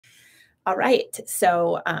All right.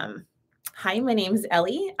 Hi, my name's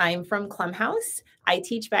Ellie. I'm from Clumhouse. I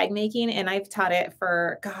teach bag making and I've taught it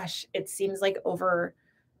for, gosh, it seems like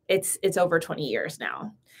it's over 20 years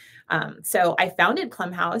now. So I founded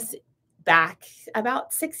Clumhouse back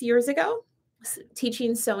about 6 years ago,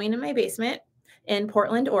 teaching sewing in my basement in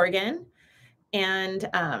Portland, Oregon. And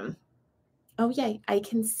oh yay, I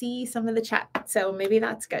can see some of the chat. So maybe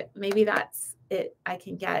that's good. Maybe that's it. I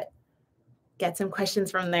can get some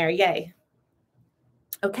questions from there. Yay.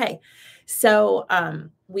 Okay,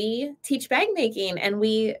 we teach bag making and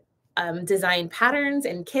we design patterns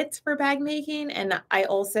and kits for bag making. And I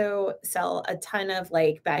also sell a ton of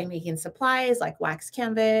like bag making supplies like wax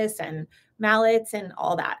canvas and mallets and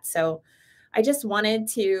all that. So I just wanted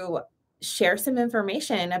to share some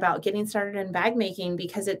information about getting started in bag making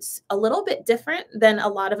because it's a little bit different than a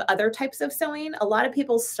lot of other types of sewing. A lot of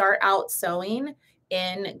people start out sewing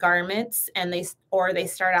in garments and they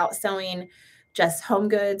start out sewing just home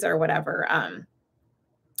goods or whatever.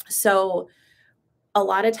 So a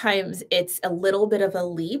lot of times it's a little bit of a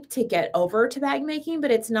leap to get over to bag making,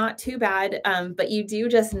 but it's not too bad. But you do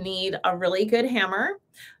just need a really good hammer,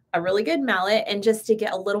 a really good mallet, and just to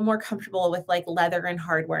get a little more comfortable with like leather and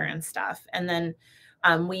hardware and stuff. And then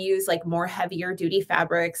we use like more heavier duty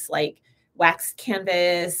fabrics like wax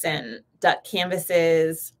canvas and duck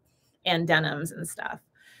canvases and denims and stuff.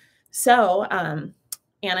 So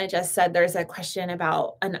Anna just said there's a question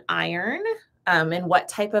about an iron and what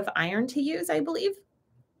type of iron to use, I believe.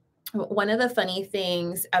 One of the funny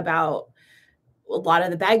things about a lot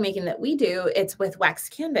of the bag making that we do, it's with wax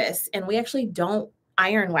canvas, and we actually don't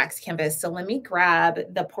iron wax canvas. So let me grab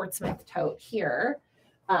the Portsmouth tote here,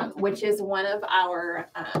 which is one of our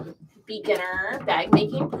beginner bag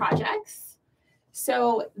making projects.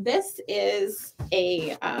 So this is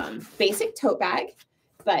a basic tote bag,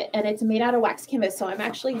 and it's made out of wax canvas. So I'm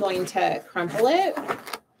actually going to crumple it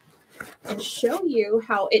and show you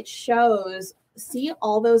how it shows. See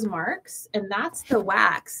all those marks? And that's the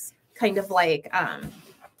wax kind of like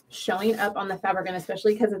showing up on the fabric. And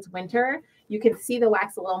especially because it's winter, you can see the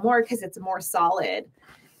wax a little more because it's more solid.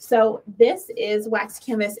 So this is wax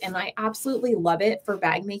canvas, and I absolutely love it for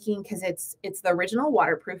bag making because it's the original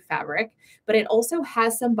waterproof fabric, but it also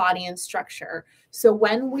has some body and structure. So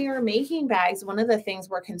when we are making bags, one of the things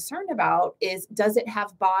we're concerned about is, does it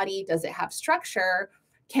have body? Does it have structure?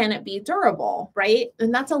 Can it be durable, right?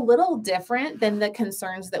 And that's a little different than the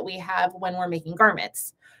concerns that we have when we're making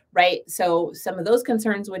garments, right? So some of those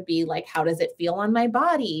concerns would be like, how does it feel on my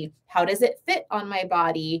body? How does it fit on my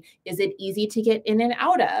body? Is it easy to get in and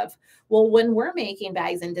out of? Well, when we're making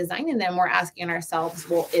bags and designing them, we're asking ourselves,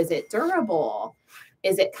 well, is it durable?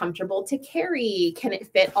 Is it comfortable to carry? Can it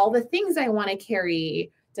fit all the things I want to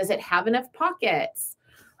carry? Does it have enough pockets?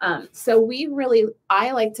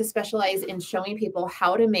 I like to specialize in showing people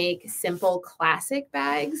how to make simple classic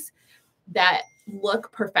bags that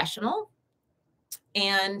look professional.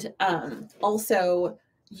 And also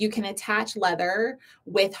you can attach leather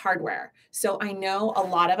with hardware. So I know a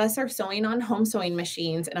lot of us are sewing on home sewing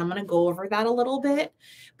machines, and I'm going to go over that a little bit,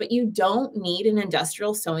 but you don't need an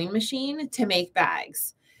industrial sewing machine to make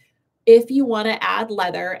bags. If you want to add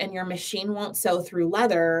leather and your machine won't sew through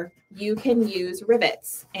leather, you can use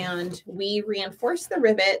rivets, and we reinforce the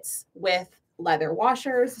rivets with leather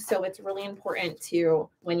washers. So it's really important to,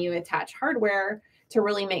 when you attach hardware, to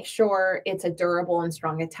really make sure it's a durable and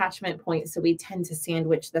strong attachment point. So we tend to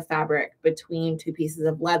sandwich the fabric between two pieces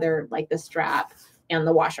of leather, like the strap and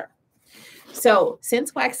the washer. So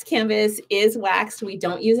since wax canvas is waxed, we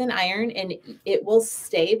don't use an iron, and it will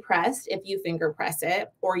stay pressed if you finger press it,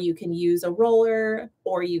 or you can use a roller,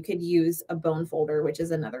 or you could use a bone folder, which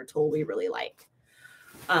is another tool we really like.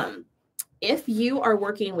 If you are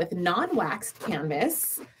working with non-waxed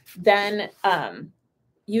canvas, then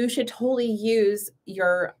you should totally use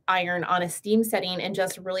your iron on a steam setting and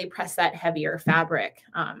just really press that heavier fabric.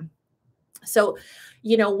 So,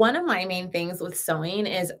 one of my main things with sewing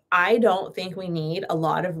is I don't think we need a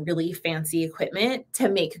lot of really fancy equipment to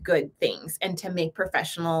make good things and to make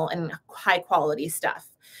professional and high quality stuff.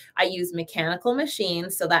 I use mechanical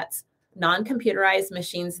machines. So that's non-computerized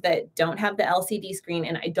machines that don't have the LCD screen.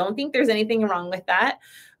 And I don't think there's anything wrong with that.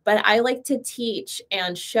 But I like to teach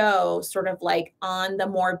and show sort of like on the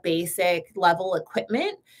more basic level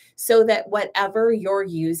equipment so that whatever you're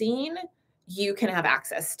using, you can have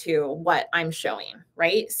access to what I'm showing,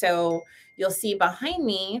 right? So you'll see behind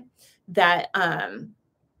me that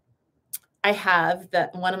I have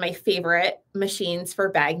one of my favorite machines for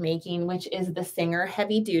bag making, which is the Singer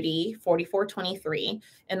Heavy Duty 4423.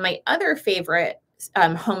 And my other favorite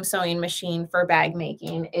home sewing machine for bag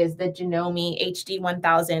making is the Janome HD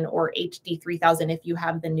 1000 or HD 3000 if you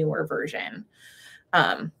have the newer version.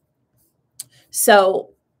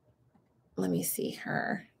 So let me see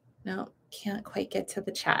her. No, can't quite get to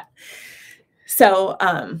the chat. So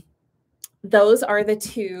those are the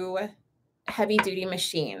two heavy duty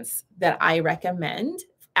machines that I recommend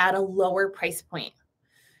at a lower price point.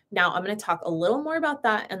 Now I'm going to talk a little more about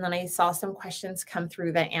that. And then I saw some questions come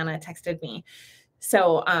through that Anna texted me.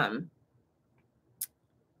 So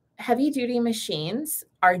heavy duty machines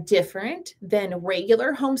are different than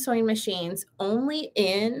regular home sewing machines only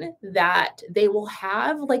in that they will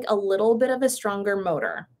have like a little bit of a stronger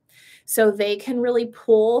motor. So they can really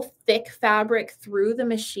pull thick fabric through the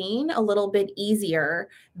machine a little bit easier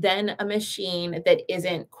than a machine that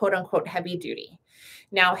isn't quote unquote heavy duty.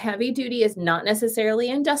 Now, heavy duty is not necessarily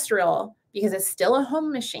industrial because it's still a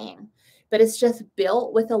home machine, but it's just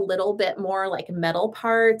built with a little bit more like metal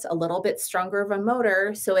parts, a little bit stronger of a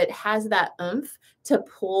motor. So it has that oomph to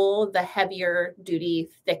pull the heavier duty,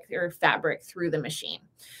 thicker fabric through the machine.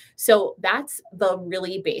 So that's the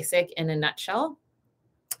really basic in a nutshell.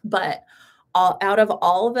 But out of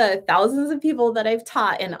all the thousands of people that I've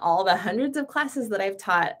taught and all the hundreds of classes that I've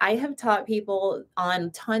taught, I have taught people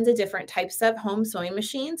on tons of different types of home sewing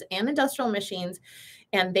machines and industrial machines.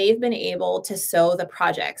 And they've been able to sew the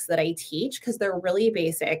projects that I teach because they're really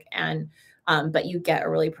basic and but you get a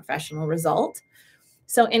really professional result.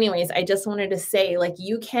 So anyways, I just wanted to say, like,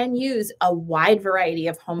 you can use a wide variety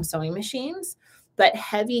of home sewing machines, but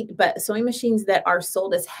sewing machines that are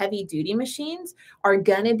sold as heavy duty machines are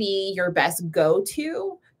going to be your best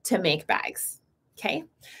go-to to make bags. Okay.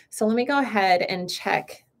 So let me go ahead and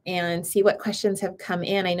check and see what questions have come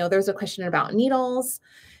in. I know there's a question about needles.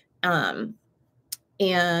 And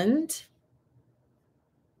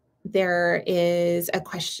there is a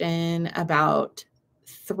question about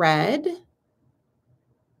thread.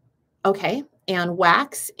 Okay. And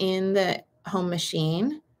wax in the home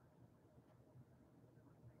machine.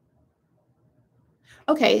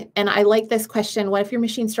 Okay. And I like this question. What if your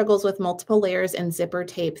machine struggles with multiple layers and zipper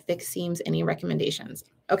tape, thick seams? Any recommendations?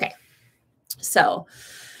 Okay. So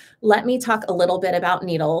let me talk a little bit about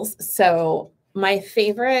needles. So my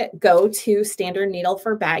favorite go-to standard needle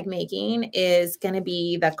for bag making is going to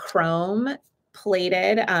be the chrome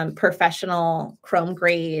plated professional chrome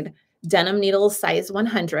grade denim needles size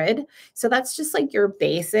 100. So that's just like your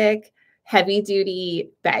basic heavy duty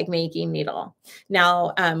bag making needle.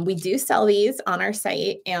 Now, we do sell these on our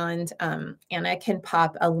site, and Anna can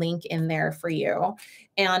pop a link in there for you.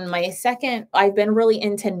 And my second, I've been really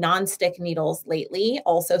into non-stick needles lately,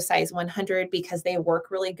 also size 100, because they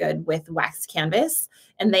work really good with wax canvas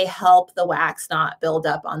and they help the wax not build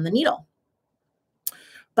up on the needle.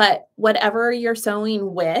 But whatever you're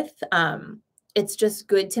sewing with, it's just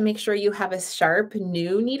good to make sure you have a sharp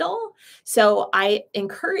new needle. So I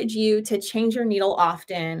encourage you to change your needle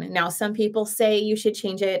often. Now, some people say you should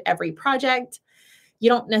change it every project. You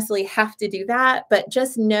don't necessarily have to do that, but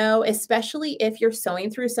just know, especially if you're sewing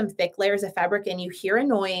through some thick layers of fabric and you hear a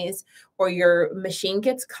noise or your machine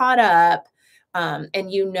gets caught up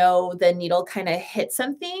and you know the needle kind of hit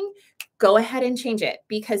something, go ahead and change it,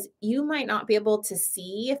 because you might not be able to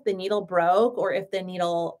see if the needle broke or if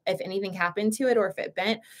anything happened to it or if it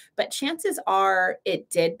bent, but chances are it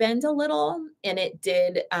did bend a little and it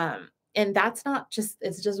did. And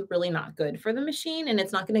it's just really not good for the machine, and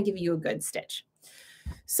it's not going to give you a good stitch.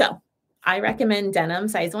 So I recommend denim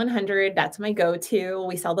size 100. That's my go-to.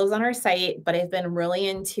 We sell those on our site, but I've been really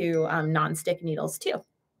into non-stick needles too.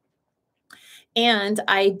 And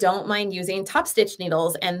I don't mind using top stitch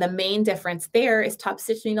needles. And the main difference there is top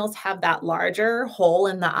stitch needles have that larger hole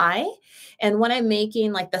in the eye. And when I'm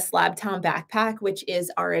making like the Slab Town backpack, which is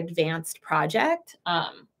our advanced project,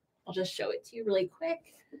 I'll just show it to you really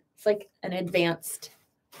quick. It's like an advanced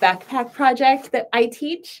backpack project that I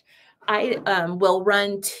teach. I will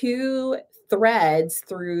run 2 threads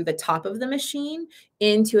through the top of the machine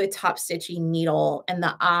into a top stitching needle, and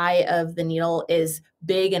the eye of the needle is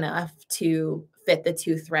big enough to fit the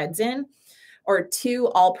 2 threads in, or 2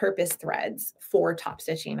 all-purpose threads for top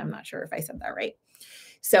stitching. I'm not sure if I said that right.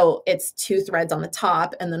 So it's 2 threads on the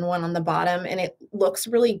top and then 1 on the bottom, and it looks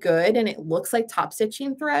really good and it looks like top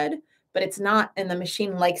stitching thread, but it's not, and the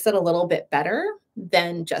machine likes it a little bit better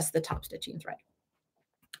than just the top stitching thread.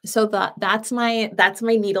 So that's my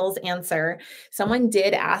needles answer. Someone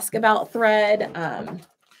did ask about thread.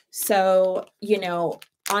 So,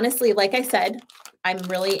 honestly, like I said, I'm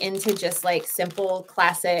really into just like simple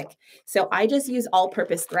classic. So I just use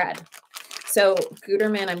all-purpose thread. So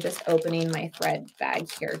Gutermann, I'm just opening my thread bag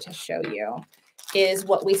here to show you, is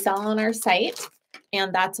what we sell on our site.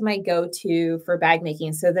 and that's my go-to for bag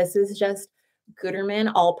making. So this is just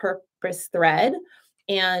Gutermann all-purpose thread,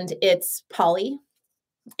 and it's poly,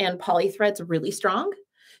 and poly thread's really strong.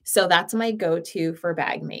 So that's my go-to for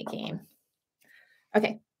bag making.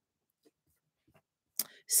 Okay.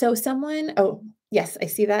 So someone, oh, yes, I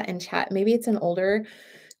see that in chat. Maybe it's an older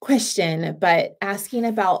question, but asking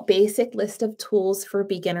about basic list of tools for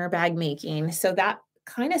beginner bag making. So that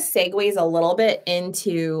kind of segues a little bit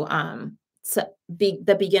into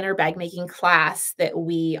the beginner bag making class that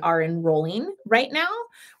we are enrolling right now,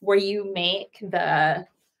 where you make the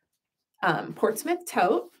Portsmouth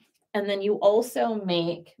tote. And then you also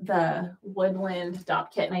make the woodland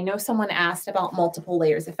dop kit. And I know someone asked about multiple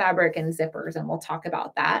layers of fabric and zippers, and we'll talk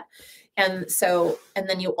about that. And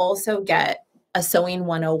then you also get a Sewing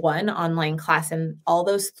 101 online class, and all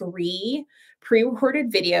those 3 pre-recorded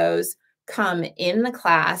videos come in the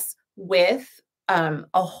class with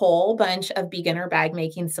a whole bunch of beginner bag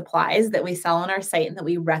making supplies that we sell on our site and that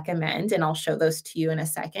we recommend. And I'll show those to you in a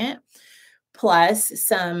second. Plus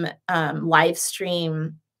some live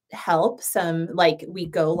stream help, we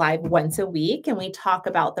go live once a week and we talk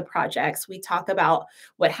about the projects. We talk about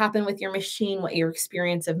what happened with your machine, what your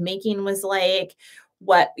experience of making was like,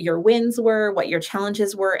 what your wins were, what your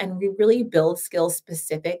challenges were, and we really build skills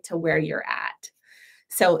specific to where you're at.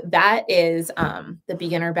 So that is the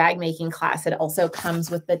beginner bag making class. It also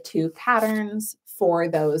comes with the 2 patterns for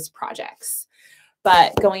those projects.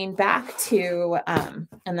 But going back to, and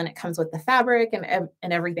then it comes with the fabric and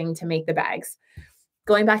everything to make the bags.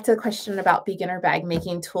 Going back to the question about beginner bag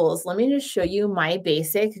making tools, let me just show you my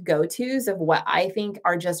basic go-tos of what I think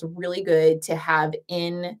are just really good to have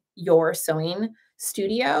in your sewing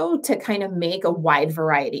studio to kind of make a wide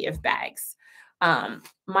variety of bags.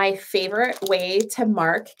 My favorite way to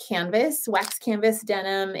mark canvas, wax canvas,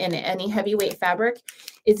 denim, and any heavyweight fabric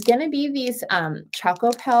is going to be these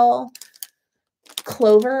Chocopel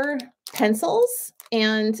Clover pencils,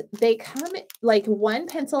 and they come like one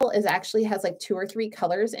pencil has like 2 or 3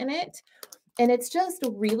 colors in it, and it's just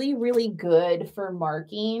really, really good for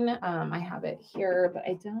marking. I have it here, but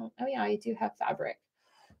I don't. Oh yeah, I do have fabric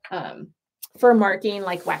for marking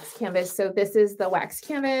like wax canvas. So this is the wax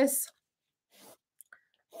canvas.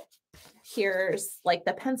 Here's like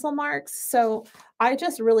the pencil marks. So I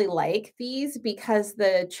just really like these because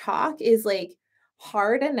the chalk is like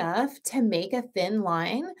hard enough to make a thin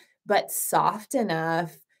line, but soft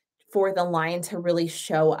enough for the line to really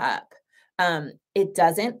show up. It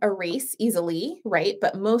doesn't erase easily, right?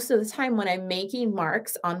 But most of the time when I'm making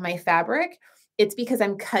marks on my fabric, it's because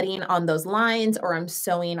I'm cutting on those lines or I'm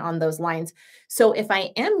sewing on those lines. So if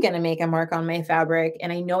I am going to make a mark on my fabric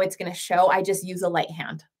and I know it's going to show, I just use a light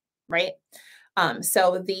hand, right?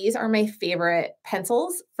 So these are my favorite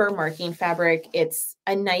pencils for marking fabric. It's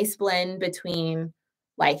a nice blend between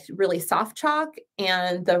like really soft chalk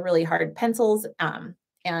and the really hard pencils.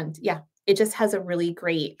 And yeah, it just has a really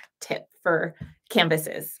great tip for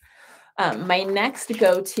canvases. My next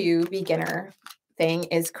go-to beginner thing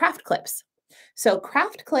is craft clips. So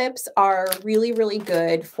craft clips are really, really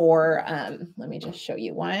good for, let me just show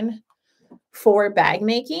you one, for bag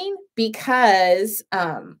making because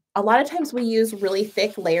a lot of times we use really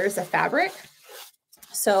thick layers of fabric.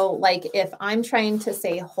 So like if I'm trying to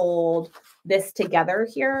say hold this together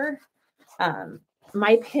here,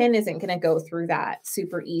 my pin isn't going to go through that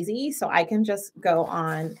super easy. So I can just go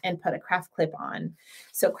on and put a craft clip on.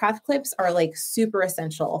 So craft clips are like super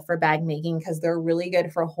essential for bag making because they're really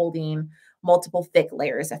good for holding multiple thick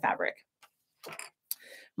layers of fabric.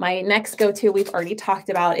 My next go-to we've already talked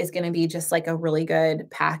about is going to be just like a really good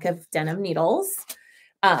pack of denim needles.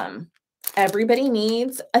 Everybody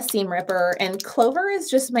needs a seam ripper, and Clover is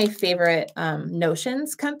just my favorite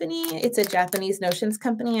notions company. It's a Japanese notions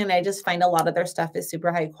company, and I just find a lot of their stuff is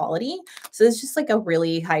super high quality. So it's just like a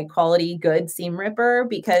really high quality, good seam ripper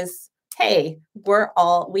because, hey,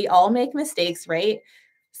 we all make mistakes, right?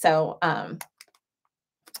 So,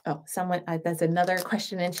 oh, there's another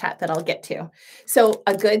question in chat that I'll get to. So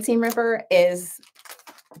a good seam ripper is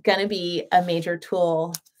going to be a major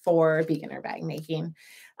tool for beginner bag making.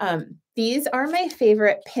 These are my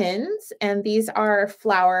favorite pins, and these are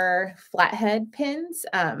flower flathead pins,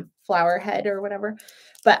 flower head or whatever.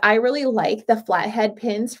 But I really like the flathead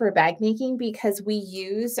pins for bag making because we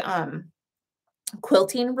use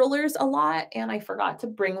quilting rulers a lot, and I forgot to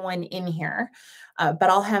bring one in here, but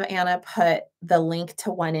I'll have Anna put the link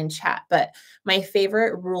to one in chat. But my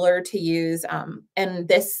favorite ruler to use,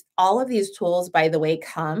 and all of these tools, by the way,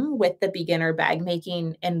 come with the beginner bag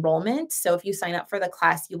making enrollment. So if you sign up for the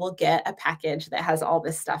class, you will get a package that has all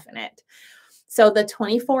this stuff in it. So the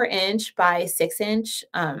 24-inch by 6-inch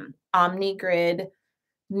Omni Grid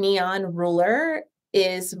neon ruler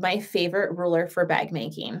is my favorite ruler for bag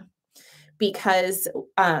making because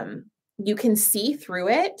you can see through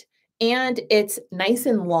it and it's nice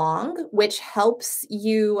and long, which helps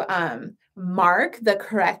you mark the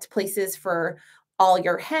correct places for all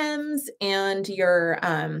your hems and your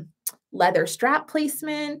leather strap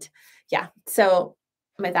placement. Yeah, so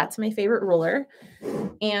that's my favorite ruler.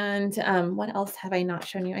 And what else have I not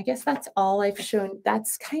shown you? I guess that's all I've shown.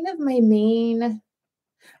 That's kind of my main.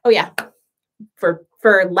 Oh yeah, for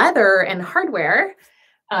leather and hardware,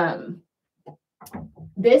 um,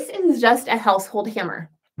 this is just a household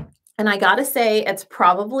hammer. And I gotta say, it's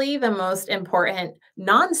probably the most important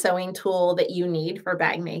non-sewing tool that you need for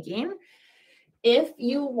bag making. If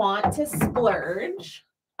you want to splurge,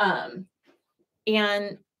 and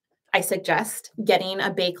I suggest getting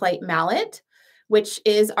a Bakelite mallet, which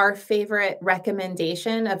is our favorite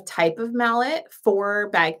recommendation of type of mallet for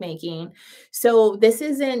bag making. So this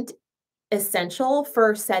isn't essential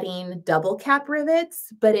for setting double cap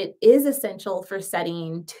rivets, but it is essential for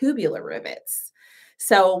setting tubular rivets.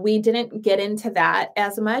 So we didn't get into that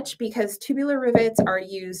as much because tubular rivets are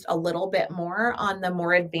used a little bit more on the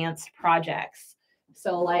more advanced projects.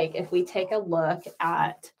 So like if we take a look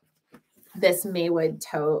at this Maywood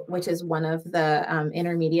tote, which is one of the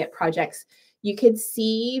intermediate projects, you could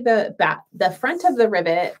see the front of the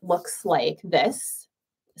rivet looks like this.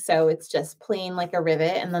 So it's just plain like a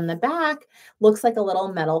rivet. And then the back looks like a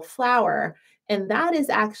little metal flower. And that is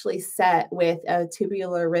actually set with a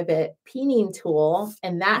tubular rivet peening tool.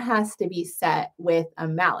 And that has to be set with a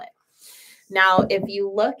mallet. Now, if you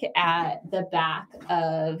look at the back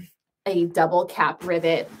of a double cap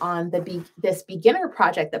rivet on this beginner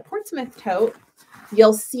project, the Portsmouth tote,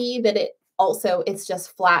 you'll see that it's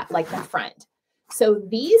just flat like the front. So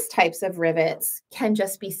these types of rivets can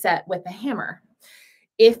just be set with a hammer.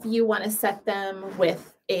 If you want to set them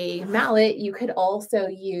with a mallet, you could also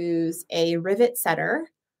use a rivet setter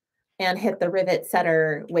and hit the rivet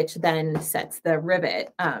setter, which then sets the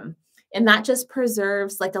rivet. And that just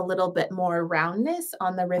preserves like a little bit more roundness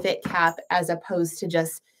on the rivet cap as opposed to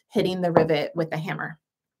just hitting the rivet with a hammer.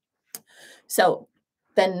 So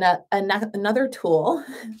then another tool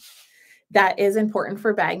that is important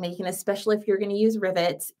for bag making, especially if you're going to use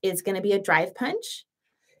rivets, is going to be a drive punch.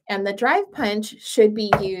 And the drive punch should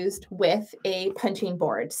be used with a punching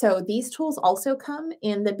board. So these tools also come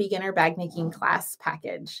in the beginner bag making class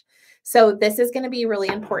package. So this is going to be really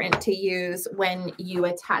important to use when you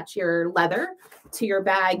attach your leather to your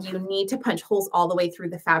bag. You need to punch holes all the way through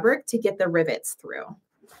the fabric to get the rivets through.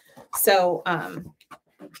 So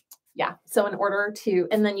yeah, so in order to,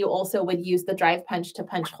 and then you also would use the drive punch to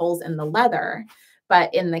punch holes in the leather.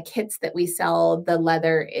 But in the kits that we sell, the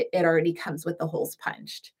leather, it already comes with the holes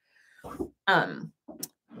punched.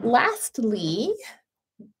 Lastly,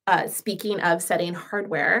 speaking of setting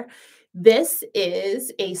hardware, this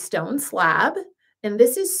is a stone slab, and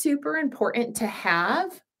this is super important to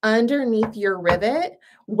have underneath your rivet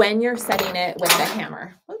when you're setting it with a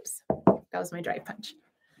hammer. Oops, that was my drive punch.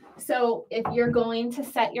 So if you're going to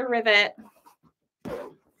set your rivet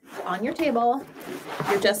on your table,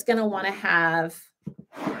 you're just going to want to have,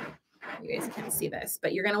 you guys can't see this,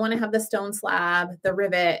 but you're going to want to have the stone slab, the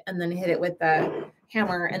rivet, and then hit it with the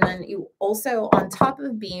hammer. And then you also, on top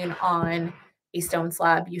of being on a stone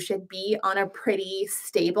slab, you should be on a pretty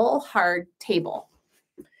stable, hard table,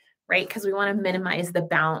 right? Because we want to minimize the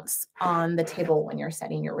bounce on the table when you're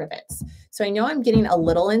setting your rivets. So I know I'm getting a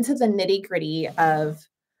little into the nitty gritty of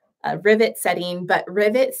rivet setting, but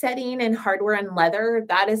rivet setting and hardware and leather,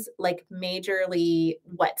 that is like majorly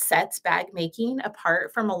what sets bag making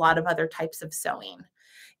apart from a lot of other types of sewing.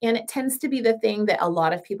 And it tends to be the thing that a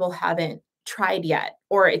lot of people haven't tried yet,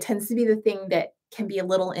 or it tends to be the thing that can be a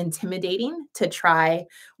little intimidating to try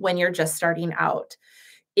when you're just starting out.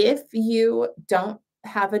 If you don't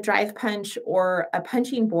have a drive punch or a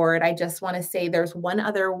punching board, I just want to say there's one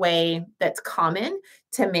other way that's common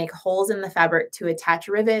to make holes in the fabric to attach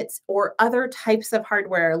rivets or other types of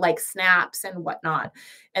hardware like snaps and whatnot.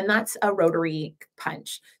 And that's a rotary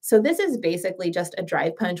punch. So this is basically just a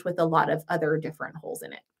drive punch with a lot of other different holes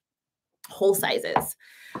in it, hole sizes.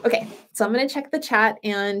 Okay, so I'm going to check the chat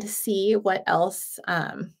and see what else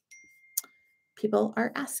people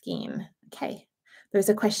are asking. Okay. There's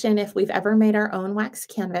a question if we've ever made our own wax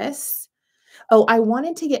canvas. Oh, I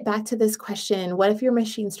wanted to get back to this question. What if your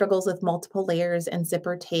machine struggles with multiple layers and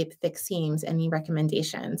zipper tape, thick seams? Any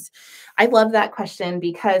recommendations? I love that question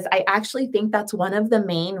because I actually think that's one of the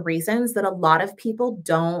main reasons that a lot of people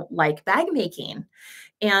don't like bag making.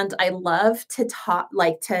 And I love to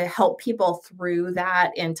to help people through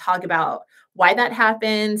that and talk about why that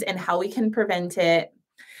happens and how we can prevent it.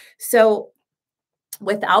 So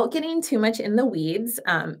without getting too much in the weeds,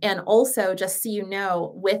 and also just so you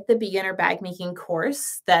know, with the beginner bag making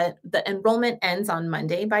course, that the enrollment ends on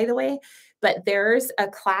Monday, by the way, but there's a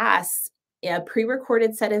class, a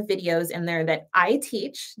pre-recorded set of videos in there that I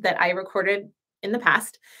teach that I recorded in the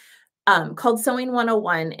past, called Sewing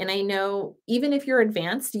 101. And I know even if you're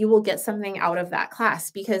advanced, you will get something out of that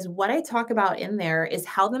class because what I talk about in there is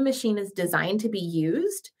how the machine is designed to be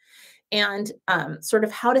used and sort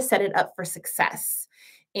of how to set it up for success.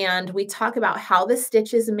 And we talk about how the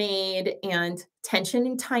stitch is made and tension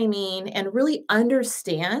and timing and really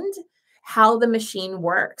understand how the machine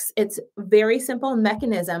works. It's very simple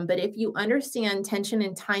mechanism, but if you understand tension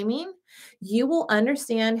and timing, you will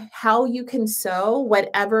understand how you can sew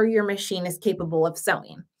whatever your machine is capable of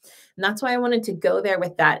sewing. And that's why I wanted to go there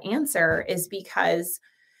with that answer is because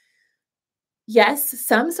yes,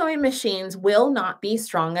 some sewing machines will not be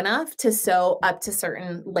strong enough to sew up to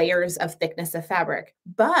certain layers of thickness of fabric,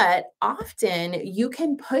 but often you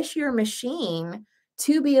can push your machine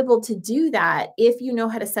to be able to do that if you know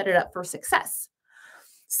how to set it up for success.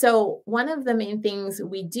 So, one of the main things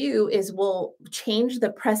we do is we'll change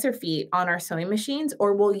the presser feet on our sewing machines,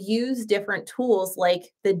 or we'll use different tools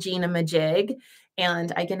like the Gina Majig.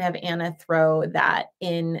 And I can have Anna throw that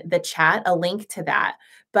in the chat, a link to that.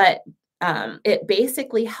 But it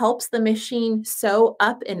basically helps the machine sew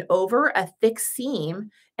up and over a thick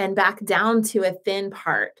seam and back down to a thin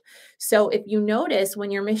part. So if you notice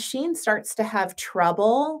when your machine starts to have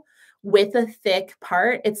trouble with a thick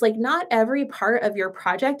part, it's like not every part of your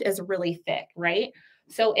project is really thick, right?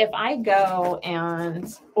 So if I go and,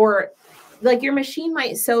 or like your machine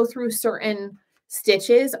might sew through certain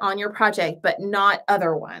stitches on your project, but not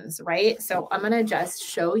other ones, right? So I'm going to just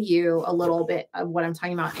show you a little bit of what I'm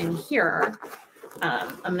talking about in here.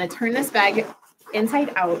 I'm going to turn this bag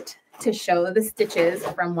inside out to show the stitches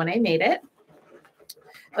from when I made it.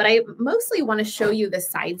 But I mostly want to show you the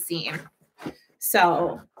side seam.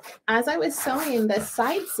 So as I was sewing the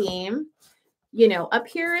side seam, you know, up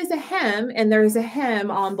here is a hem and there's a hem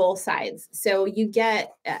on both sides. So you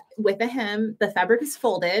get with a hem, the fabric is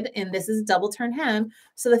folded and this is double turn hem.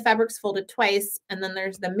 So the fabric's folded twice and then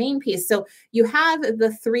there's the main piece. So you have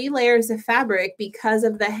the 3 layers of fabric because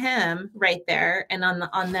of the hem right there. And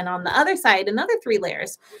then on the other side, another 3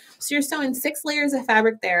 layers. So you're sewing 6 layers of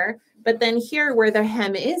fabric there. But then here where the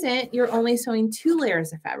hem isn't, you're only sewing 2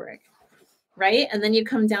 layers of fabric. Right? And then you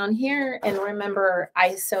come down here and remember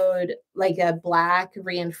I sewed like a black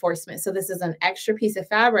reinforcement. So this is an extra piece of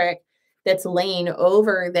fabric that's laying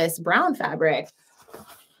over this brown fabric.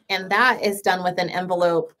 And that is done with an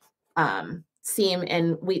envelope seam.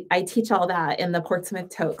 And I teach all that in the Portsmouth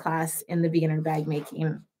tote class in the beginner bag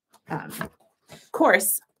making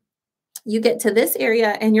course. You get to this area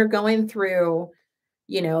and you're going through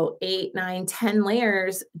 8, 9, 10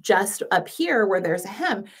 layers just up here where there's a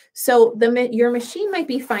hem. So your machine might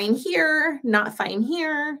be fine here, not fine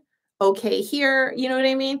here, okay here. You know what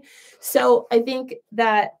I mean? So I think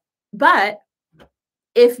that, but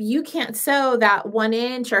if you can't sew that 1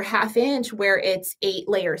 inch or ½ inch where it's 8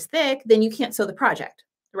 layers thick, then you can't sew the project,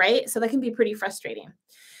 right? So that can be pretty frustrating.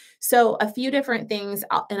 So a few different things,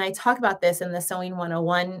 and I talk about this in the Sewing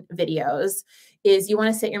 101 videos, is you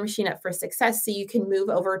want to set your machine up for success so you can move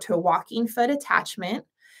over to a walking foot attachment,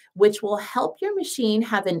 which will help your machine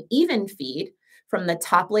have an even feed from the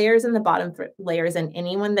top layers and the bottom layers. And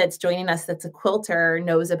anyone that's joining us that's a quilter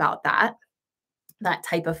knows about that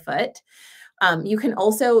type of foot. You can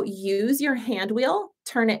also use your hand wheel,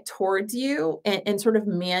 turn it towards you, and sort of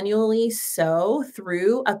manually sew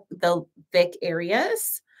through the thick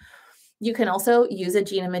areas. You can also use a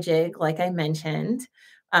Gina Majig, like I mentioned.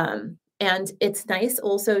 And it's nice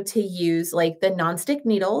also to use like the nonstick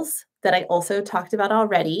needles that I also talked about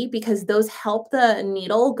already, because those help the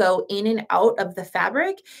needle go in and out of the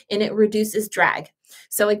fabric and it reduces drag.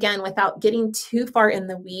 So again, without getting too far in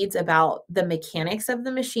the weeds about the mechanics of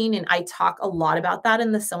the machine, and I talk a lot about that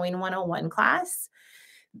in the Sewing 101 class,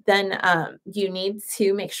 then you need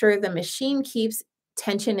to make sure the machine keeps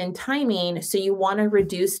tension and timing. So you want to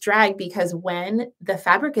reduce drag, because when the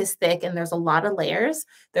fabric is thick and there's a lot of layers,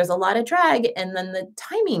 there's a lot of drag and then the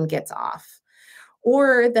timing gets off.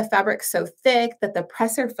 Or the fabric's so thick that the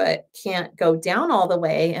presser foot can't go down all the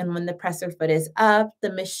way. And when the presser foot is up,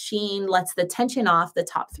 the machine lets the tension off the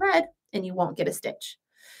top thread and you won't get a stitch.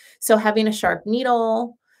 So having a sharp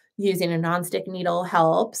needle, using a nonstick needle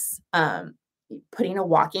helps. Putting a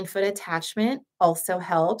walking foot attachment also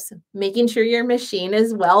helps. Making sure your machine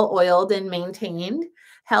is well oiled and maintained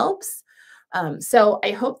helps. So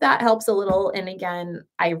I hope that helps a little. And again,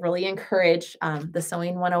 I really encourage the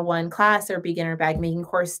Sewing 101 class or beginner bag making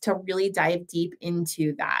course to really dive deep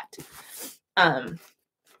into that.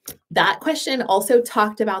 That question also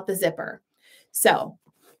talked about the zipper. So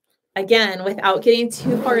again, without getting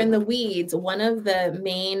too far in the weeds, one of the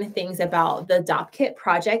main things about the Dop Kit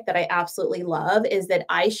project that I absolutely love is that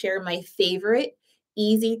I share my favorite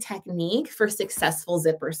easy technique for successful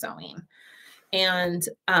zipper sewing. And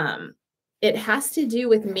it has to do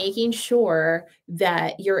with making sure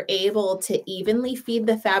that you're able to evenly feed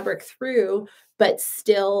the fabric through, but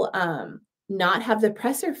still not have the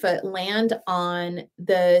presser foot land on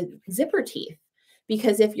the zipper teeth.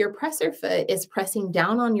 Because if your presser foot is pressing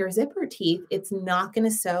down on your zipper teeth, it's not going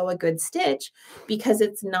to sew a good stitch because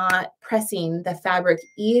it's not pressing the fabric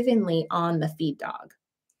evenly on the feed dog.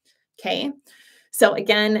 Okay. So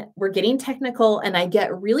again, we're getting technical, and I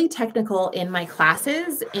get really technical in my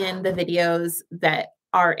classes in the videos that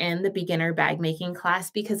are in the beginner bag making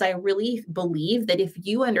class, because I really believe that if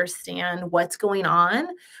you understand what's going on,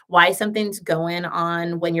 why something's going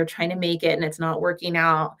on when you're trying to make it and it's not working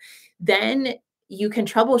out, then you can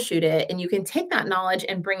troubleshoot it and you can take that knowledge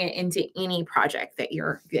and bring it into any project that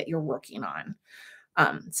you're working on.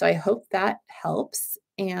 So I hope that helps.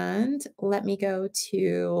 And let me go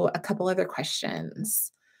to a couple other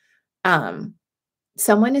questions. Um,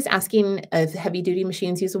 Someone is asking if heavy duty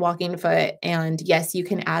machines use a walking foot. And yes, you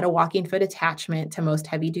can add a walking foot attachment to most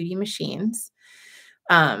heavy duty machines.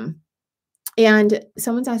 And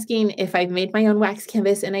someone's asking if I've made my own wax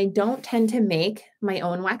canvas, and I don't tend to make my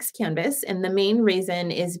own wax canvas. And the main reason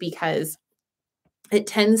is because it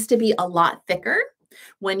tends to be a lot thicker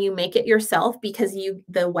when you make it yourself, because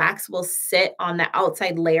the wax will sit on the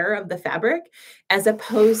outside layer of the fabric, as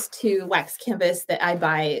opposed to wax canvas that I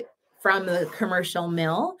buy from the commercial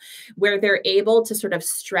mill, where they're able to sort of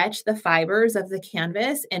stretch the fibers of the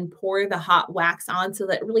canvas and pour the hot wax on so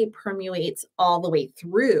that it really permeates all the way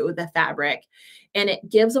through the fabric. And it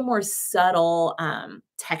gives a more subtle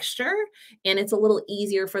texture, and it's a little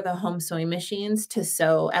easier for the home sewing machines to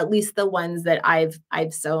sew, at least the ones that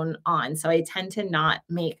I've sewn on. So I tend to not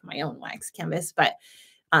make my own wax canvas, but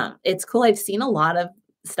it's cool. I've seen a lot of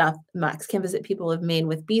wax canvas that people have made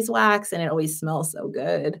with beeswax, and it always smells so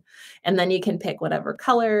good. And then you can pick whatever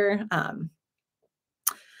color.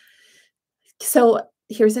 So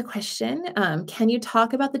here's a question. Can you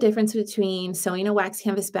talk about the difference between sewing a wax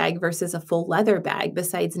canvas bag versus a full leather bag?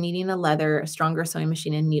 Besides needing a leather, a stronger sewing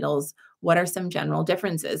machine, and needles, what are some general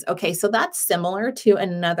differences? Okay, so that's similar to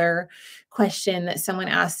another question that someone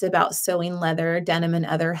asked about sewing leather, denim, and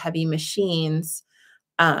other heavy machines.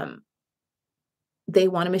 They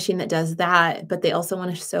want a machine that does that, but they also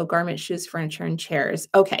want to sew garments, shoes, furniture, and chairs.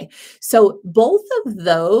 Okay, so both of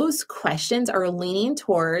those questions are leaning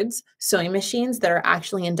towards sewing machines that are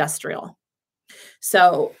actually industrial.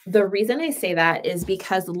 So the reason I say that is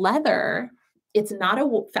because leather, it's not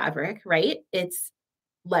a fabric, right? It's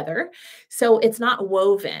leather. So it's not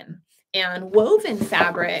woven. And woven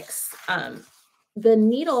fabrics, the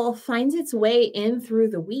needle finds its way in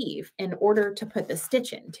through the weave in order to put the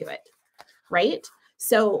stitch into it, right?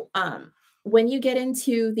 So when you get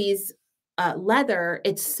into these leather,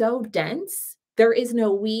 it's so dense. There is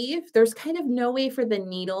no weave. There's kind of no way for the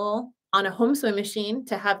needle on a home sewing machine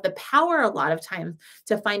to have the power a lot of times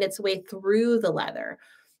to find its way through the leather.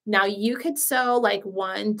 Now you could sew like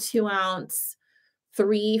 1, 2 ounce,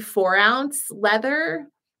 3, 4 ounce leather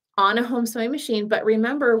on a home sewing machine. But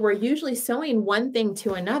remember, we're usually sewing one thing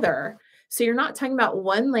to another. So you're not talking about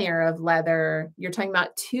one layer of leather, you're talking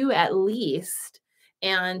about 2 at least.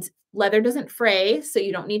 And leather doesn't fray, so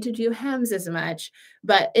you don't need to do hems as much.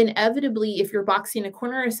 But inevitably, if you're boxing a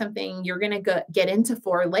corner or something, you're going to get into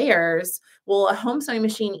 4 layers. Well, a home sewing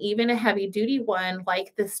machine, even a heavy duty one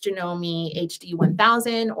like this Janome HD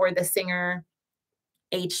 1000 or the Singer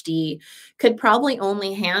HD, could probably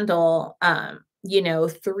only handle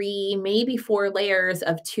 3, maybe 4 layers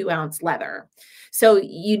of 2 ounce leather. So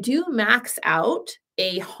you do max out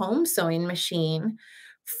a home sewing machine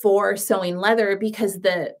for sewing leather, because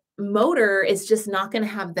the motor is just not going to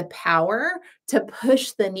have the power to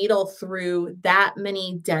push the needle through that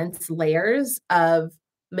many dense layers of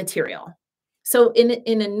material. So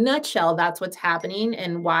in a nutshell, that's what's happening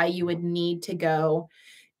and why you would need to go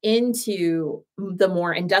into the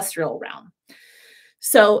more industrial realm.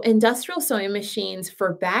 So industrial sewing machines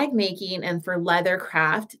for bag making and for leather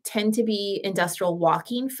craft tend to be industrial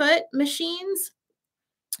walking foot machines.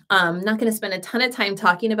 I'm not going to spend a ton of time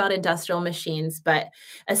talking about industrial machines, but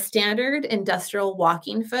a standard industrial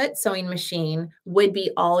walking foot sewing machine would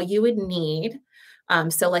be all you would need.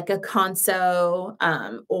 So like a Conso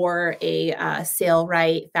or a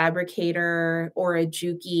Sailrite Fabricator or a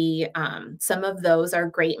Juki, some of those are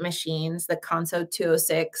great machines. The Conso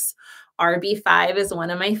 206 RB5 is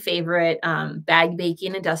one of my favorite bag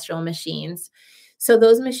baking industrial machines. So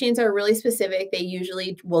those machines are really specific. They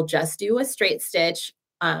usually will just do a straight stitch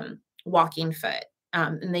walking foot.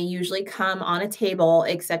 And they usually come on a table,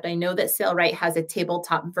 except I know that Sailrite has a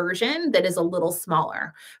tabletop version that is a little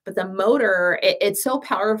smaller. But the motor, it's so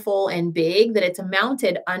powerful and big that it's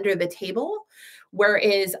mounted under the table.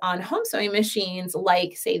 Whereas on home sewing machines,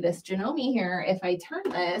 like say this Janome here, if I turn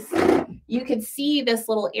this, you could see this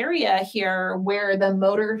little area here where the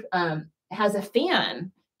motor has a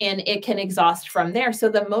fan and it can exhaust from there. So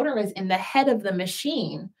the motor is in the head of the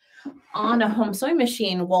machine. On a home sewing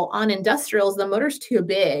machine, well, on industrials, the motor's too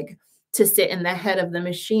big to sit in the head of the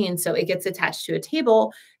machine. So it gets attached to a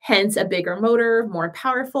table, hence a bigger motor, more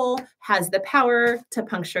powerful, has the power to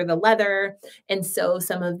puncture the leather. And so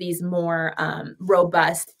some of these more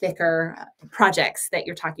robust, thicker projects that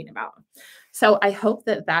you're talking about. So I hope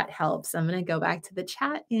that that helps. I'm going to go back to the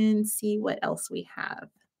chat and see what else we have.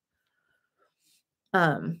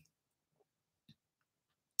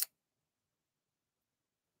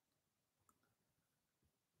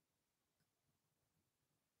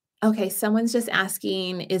 Okay, someone's just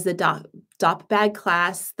asking, is the Dop bag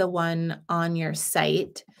class the one on your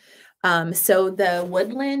site? So the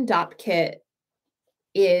Woodland Dop Kit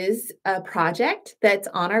is a project that's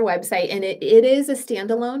on our website, and it is a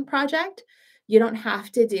standalone project. You don't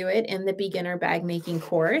have to do it in the beginner bag making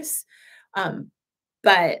course.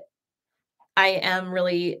 But I am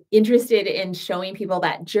really interested in showing people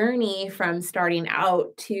that journey from starting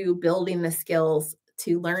out to building the skills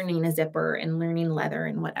to learning a zipper and learning leather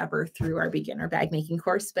and whatever through our beginner bag making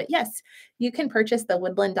course. But yes, you can purchase the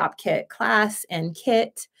Woodland Dop Kit class and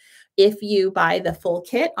kit. If you buy the full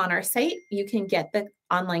kit on our site, you can get the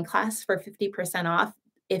online class for 50% off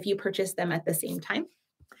if you purchase them at the same time.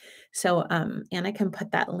 So Anna can put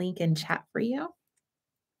that link in chat for you.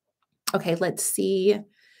 Okay, let's see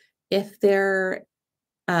if there's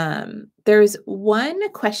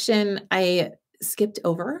one question I skipped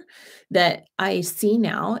over that I see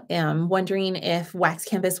now. Wondering if wax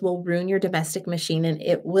canvas will ruin your domestic machine, and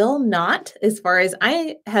it will not, as far as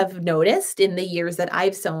I have noticed in the years that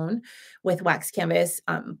I've sewn with wax canvas.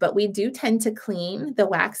 But we do tend to clean the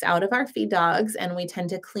wax out of our feed dogs, and we tend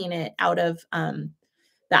to clean it out of the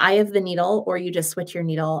eye of the needle, or you just switch your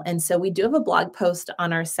needle. And so we do have a blog post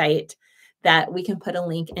on our site that we can put a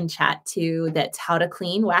link in chat to, that's how to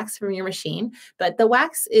clean wax from your machine. But the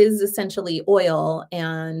wax is essentially oil,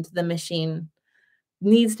 and the machine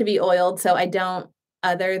needs to be oiled. So I don't,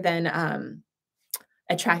 other than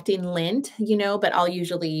attracting lint, but I'll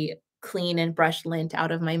usually clean and brush lint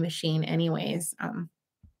out of my machine anyways.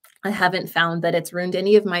 I haven't found that it's ruined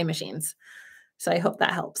any of my machines. So I hope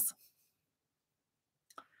that helps.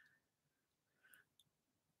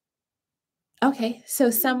 Okay,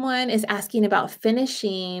 so someone is asking about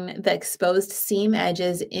finishing the exposed seam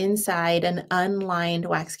edges inside an unlined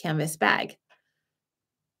wax canvas bag.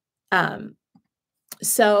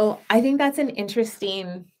 So I think that's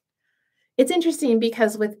it's interesting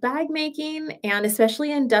because with bag making, and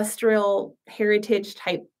especially industrial heritage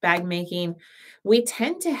type bag making, we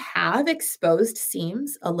tend to have exposed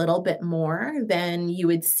seams a little bit more than you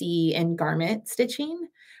would see in garment stitching.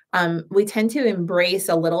 We tend to embrace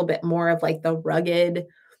a little bit more of like the rugged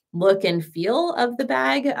look and feel of the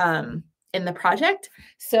bag in the project.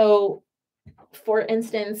 So for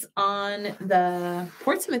instance, on the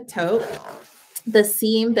Portsmouth tote, the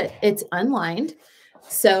seam that it's unlined,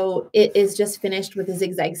 so it is just finished with a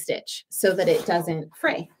zigzag stitch so that it doesn't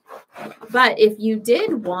fray. But if you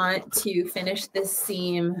did want to finish this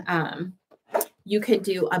seam, you could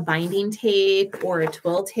do a binding tape or a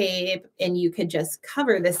twill tape, and you could just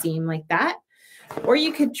cover the seam like that. Or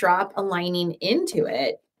you could drop a lining into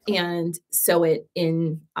it and sew it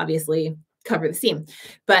in, obviously cover the seam.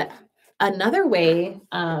 But another way,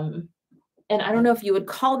 and I don't know if you would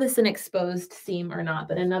call this an exposed seam or not,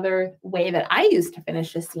 but another way that I use to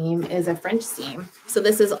finish a seam is a French seam. So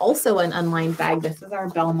this is also an unlined bag. This is our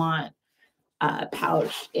Belmont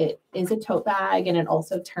pouch. It is a tote bag, and it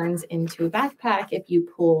also turns into a backpack if you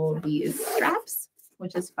pull these straps,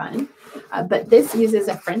 which is fun. But this uses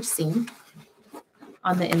a French seam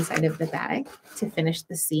on the inside of the bag to finish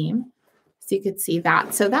the seam. So you could see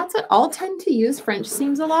that. So that's what I'll tend to use French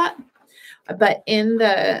seams a lot. But in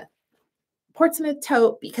the Portsmouth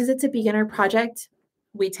tote, because it's a beginner project,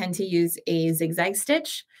 we tend to use a zigzag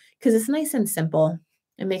stitch because it's nice and simple.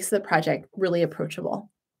 It makes the project really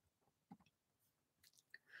approachable.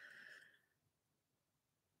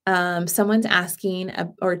 Someone's asking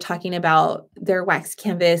or talking about their wax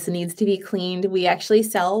canvas needs to be cleaned. We actually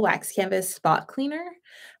sell wax canvas spot cleaner.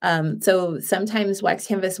 So sometimes wax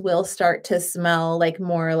canvas will start to smell like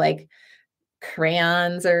more like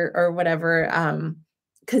crayons or whatever,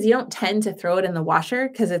 because you don't tend to throw it in the washer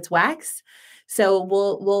because it's wax. So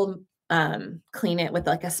we'll clean it with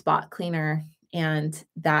like a spot cleaner, and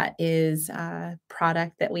that is a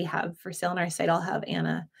product that we have for sale on our site. I'll have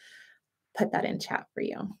Anna put that in chat for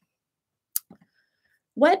you.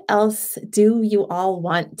 What else do you all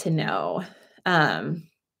want to know? Can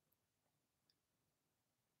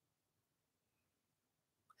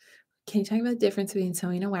you talk about the difference between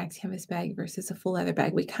sewing a wax canvas bag versus a full leather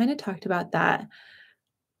bag? We kind of talked about that.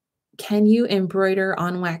 Can you embroider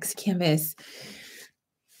on wax canvas?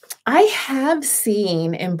 I have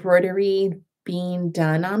seen embroidery being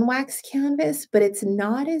done on wax canvas, but it's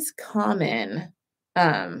not as common.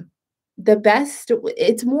 Um,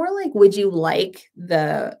 it's more like, would you like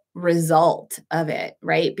the result of it,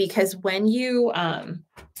 right? Because when you,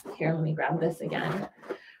 here, let me grab this again.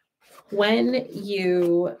 When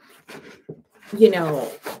you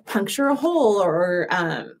know, puncture a hole or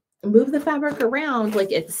move the fabric around,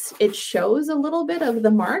 like it shows a little bit of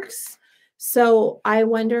the marks. So I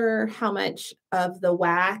wonder how much of the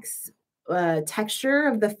wax texture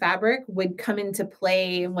of the fabric would come into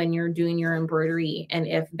play when you're doing your embroidery, and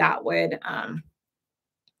if that would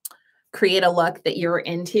create a look that you're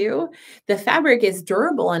into. The fabric is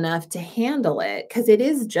durable enough to handle it because it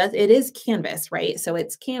is canvas, right? So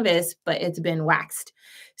it's canvas, but it's been waxed.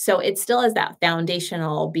 So it still has that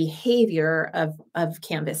foundational behavior of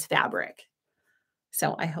canvas fabric.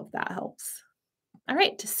 So I hope that helps. All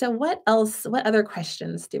right. So what else? What other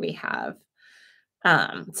questions do we have?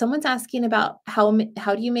 Someone's asking about how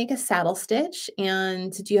do you make a saddle stitch,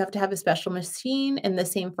 and do you have to have a special machine, and the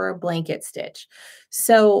same for a blanket stitch.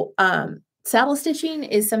 So saddle stitching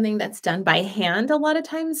is something that's done by hand a lot of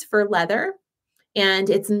times for leather, and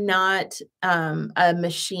it's not a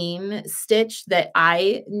machine stitch that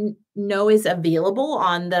I know is available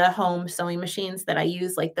on the home sewing machines that I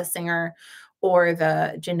use, like the Singer or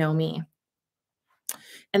the Janome.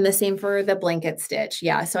 And the same for the blanket stitch.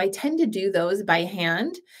 Yeah. So I tend to do those by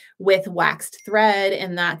hand with waxed thread.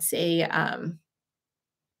 And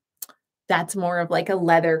that's more of like a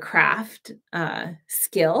leather craft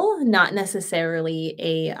skill, not necessarily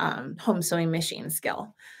a home sewing machine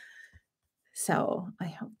skill. So I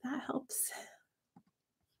hope that helps.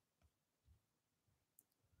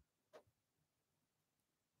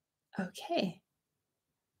 Okay.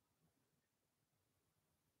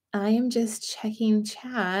 I am just checking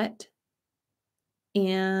chat,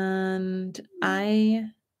 and I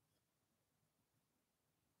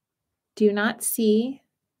do not see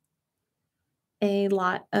a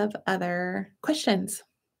lot of other questions.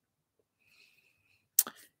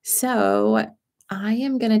 So I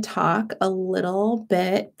am going to talk a little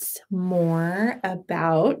bit more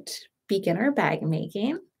about beginner bag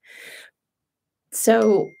making.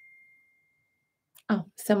 So,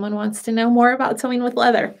 someone wants to know more about sewing with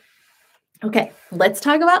leather. Okay, let's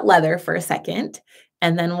talk about leather for a second,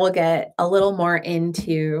 and then we'll get a little more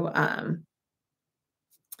into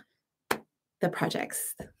the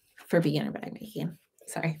projects for beginner bag making.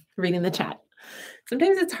 Sorry, reading the chat.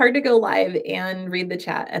 Sometimes it's hard to go live and read the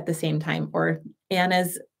chat at the same time, or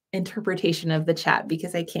Anna's interpretation of the chat,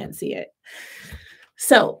 because I can't see it.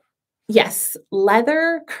 So, yes,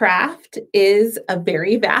 leather craft is a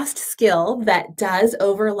very vast skill that does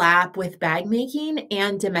overlap with bag making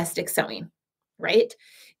and domestic sewing, right?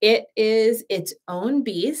 It is its own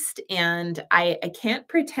beast, and I can't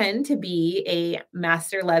pretend to be a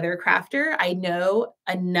master leather crafter. I know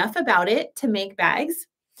enough about it to make bags,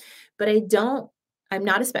 but I'm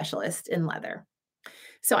not a specialist in leather.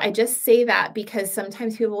 So I just say that because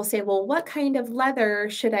sometimes people will say, well, what kind of leather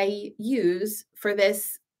should I use for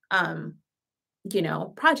this,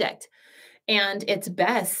 project? And it's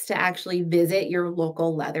best to actually visit your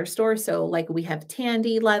local leather store. So like we have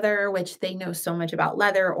Tandy Leather, which they know so much about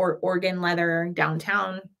leather, or Oregon Leather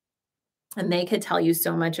downtown, and they could tell you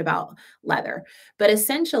so much about leather. But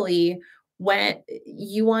essentially, when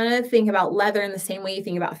you want to think about leather in the same way you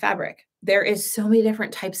think about fabric, there is so many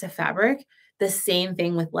different types of fabric. The same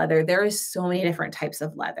thing with leather. There is so many different types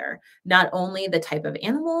of leather, not only the type of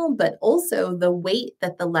animal, but also the weight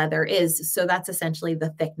that the leather is. So that's essentially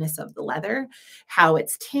the thickness of the leather, how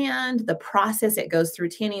it's tanned, the process it goes through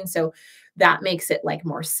tanning. So that makes it like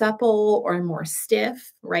more supple or more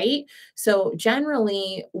stiff, right? So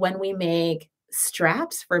generally, when we make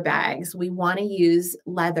straps for bags, we want to use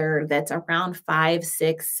leather that's around 5,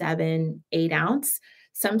 6, 7, 8 ounce.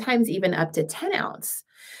 sometimes even up to 10 ounce.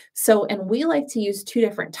 So, and we like to use two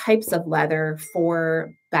different types of leather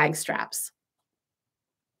for bag straps.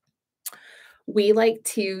 We like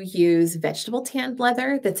to use vegetable tanned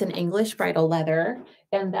leather that's an English bridle leather,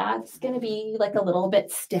 and that's going to be like a little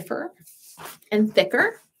bit stiffer and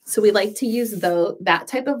thicker. So we like to use that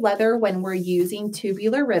type of leather when we're using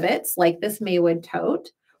tubular rivets like this Maywood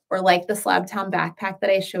tote or like the Slabtown backpack that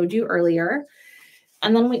I showed you earlier.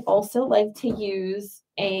 And then we also like to use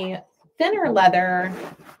a thinner leather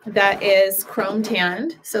that is chrome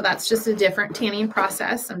tanned. So that's just a different tanning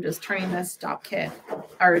process. I'm just turning this stop kit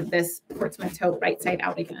or this Portsmouth tote right side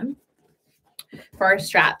out again for our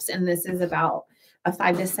straps. And this is about a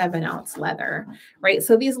 5 to 7 ounce leather, right?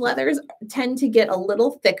 So these leathers tend to get a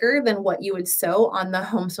little thicker than what you would sew on the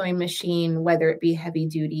home sewing machine, whether it be heavy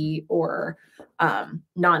duty or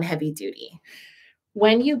non-heavy duty.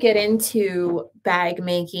 When you get into bag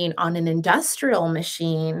making on an industrial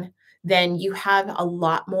machine, then you have a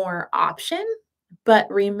lot more option. But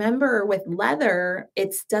remember, with leather,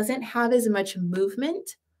 it doesn't have as much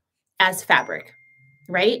movement as fabric,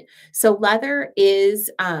 right? So leather is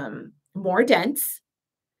more dense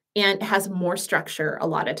and has more structure a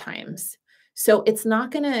lot of times. So it's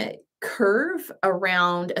not going to curve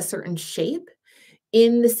around a certain shape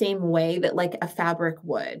in the same way that like a fabric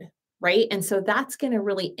would, right? And so that's going to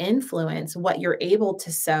really influence what you're able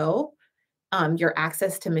to sew, your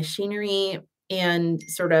access to machinery, and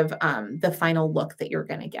sort of the final look that you're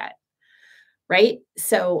going to get, right?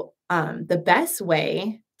 So the best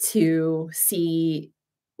way to see,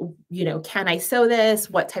 can I sew this?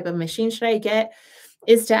 What type of machine should I get?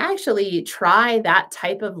 Is to actually try that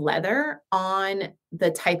type of leather on the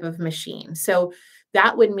type of machine. So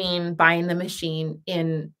that would mean buying the machine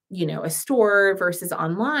in, a store versus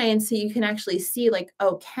online. So you can actually see like,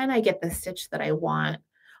 oh, can I get the stitch that I want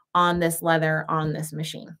on this leather on this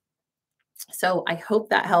machine? So I hope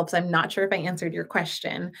that helps. I'm not sure if I answered your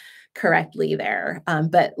question correctly there,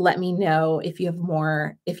 but let me know if you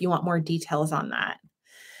want more details on that.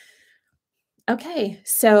 Okay,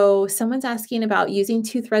 so someone's asking about using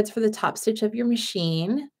 2 threads for the top stitch of your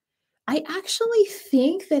machine. I actually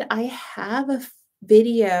think that I have a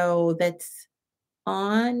video that's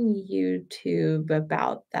on YouTube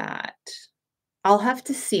about that. I'll have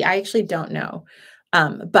to see. I actually don't know.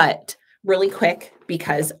 But really quick,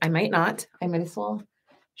 because I might not, I might as well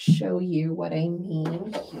show you what I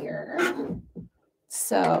mean here.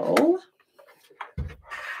 So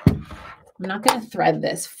I'm not going to thread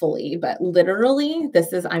this fully, but literally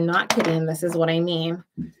I'm not kidding. This is what I mean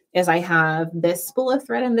is I have this spool of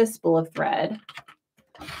thread and this spool of thread,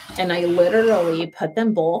 and I literally put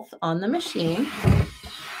them both on the machine,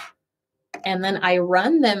 and then I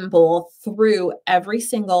run them both through every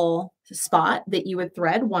single spot that you would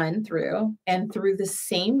thread one through, and through the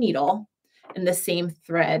same needle and the same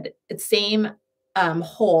thread, same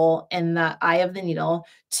hole in the eye of the needle,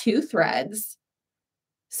 2 threads.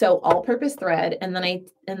 So all-purpose thread, and then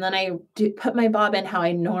I put my bobbin how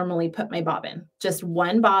I normally put my bobbin. Just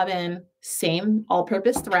one bobbin, same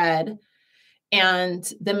all-purpose thread, and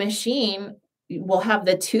the machine will have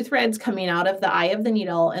the 2 threads coming out of the eye of the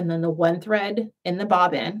needle and then the 1 thread in the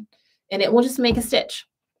bobbin, and it will just make a stitch.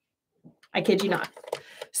 I kid you not.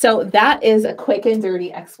 So that is a quick and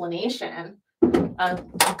dirty explanation.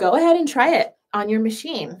 Go ahead and try it on your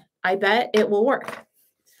machine. I bet it will work.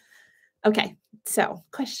 Okay. So,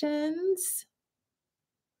 questions?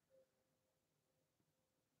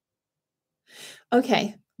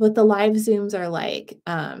 Okay, what the live Zooms are like.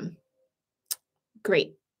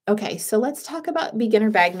 Great. Okay, so let's talk about beginner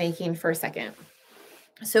bag making for a second.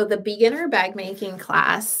 So the beginner bag making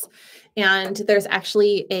class, and there's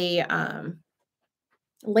actually a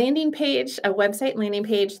landing page, a website landing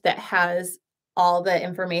page that has all the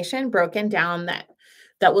information broken down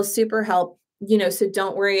that will super help. So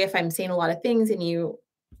don't worry if I'm saying a lot of things and you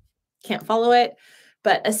can't follow it,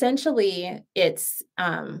 but essentially it's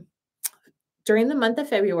during the month of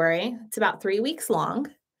February. It's about 3 weeks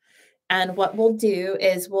long. And what we'll do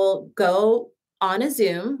is we'll go on a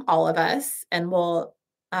Zoom, all of us, and we'll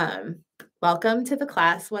welcome to the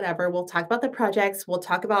class, whatever. We'll talk about the projects. We'll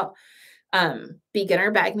talk about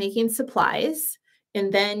beginner bag making supplies.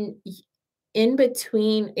 And then in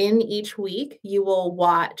each week, you will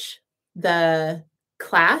watch the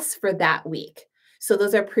class for that week. So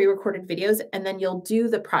those are pre-recorded videos, and then you'll do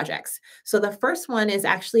the projects. So the first one is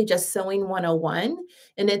actually just Sewing 101,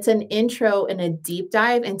 and it's an intro and a deep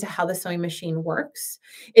dive into how the sewing machine works.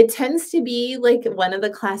 It tends to be like one of the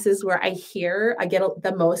classes where I get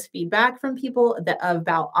the most feedback from people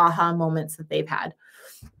about aha moments that they've had.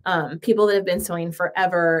 people that have been sewing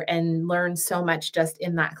forever and learn so much just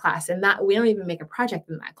in that class. And that we don't even make a project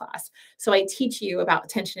in that class. So I teach you about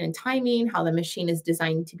tension and timing, how the machine is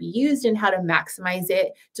designed to be used, and how to maximize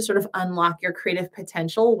it to sort of unlock your creative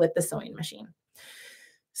potential with the sewing machine.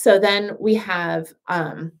 So then we have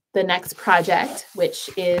the next project, which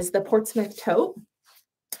is the Portsmouth tote.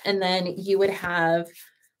 And then you would have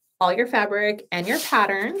all your fabric and your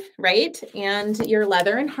pattern, right? And your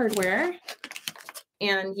leather and hardware.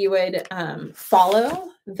 And you would follow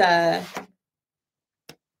the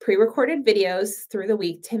pre-recorded videos through the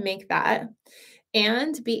week to make that,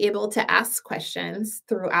 and be able to ask questions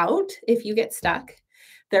throughout if you get stuck.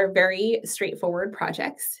 They're very straightforward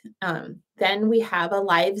projects. Then we have a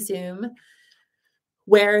live Zoom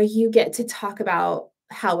where you get to talk about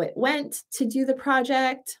how it went to do the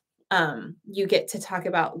project. You get to talk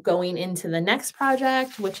about going into the next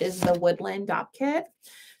project, which is the Woodland Dop Kit.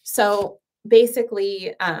 So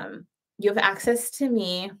basically, you have access to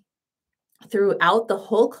me throughout the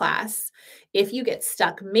whole class. If you get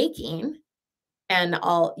stuck making, and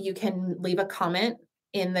you can leave a comment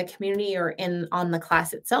in the community or on the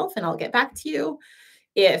class itself, and I'll get back to you.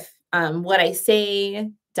 If what I say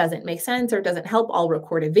doesn't make sense or doesn't help, I'll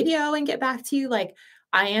record a video and get back to you. Like,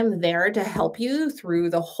 I am there to help you through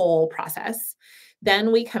the whole process.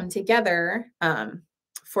 Then we come together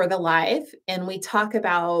for the live, and we talk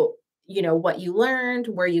about, what you learned,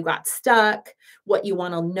 where you got stuck, what you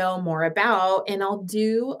want to know more about. And I'll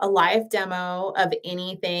do a live demo of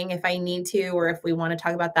anything if I need to, or if we want to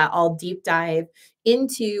talk about that, I'll deep dive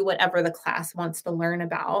into whatever the class wants to learn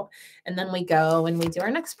about. And then we go and we do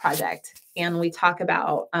our next project, and we talk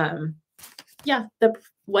about,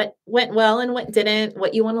 what went well and what didn't,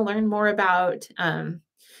 what you want to learn more about.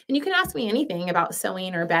 And you can ask me anything about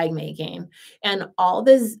sewing or bag making. And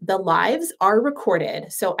the lives are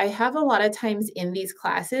recorded. So I have a lot of times in these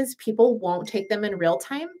classes, people won't take them in real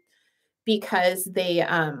time because they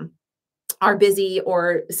are busy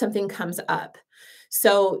or something comes up.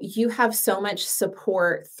 So you have so much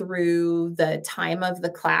support through the time of the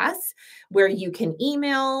class where you can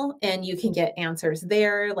email and you can get answers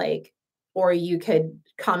there, or you could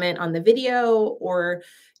comment on the video or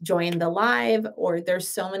join the live, or there's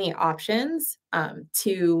so many options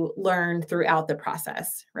to learn throughout the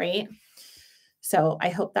process, right? So I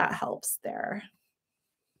hope that helps there.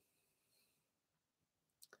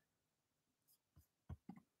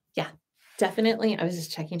 Yeah, definitely. I was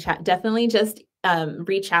just checking chat. Definitely just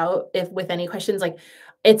reach out with any questions. Like,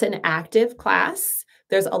 it's an active class.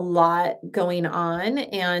 There's a lot going on,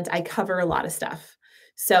 and I cover a lot of stuff.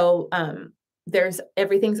 So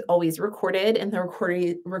everything's always recorded, and the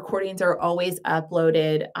recordings are always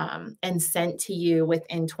uploaded and sent to you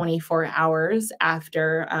within 24 hours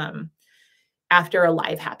after a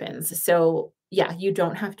live happens. So yeah, you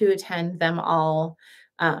don't have to attend them all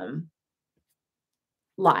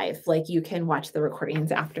live. Like, you can watch the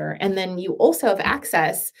recordings after. And then you also have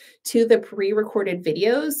access to the pre-recorded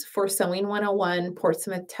videos for Sewing 101,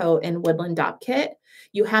 Portsmouth Tote, and Woodland Dop Kit.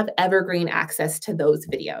 You have evergreen access to those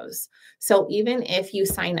videos. So even if you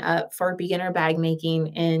sign up for beginner bag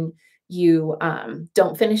making and you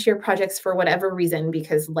don't finish your projects for whatever reason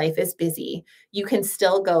because life is busy, you can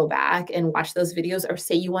still go back and watch those videos. Or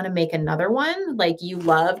say you want to make another one, like you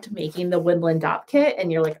loved making the Woodland Dop Kit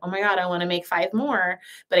and you're like, oh my God, I want to make 5 more,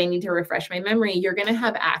 but I need to refresh my memory. You're going to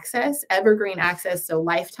have access, evergreen access, so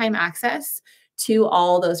lifetime access to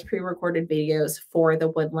all those pre-recorded videos for the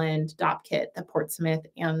Woodland Dop Kit, the Portsmouth,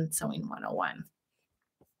 and Sewing 101.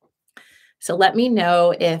 So let me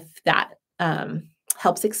know if that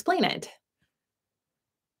helps explain it.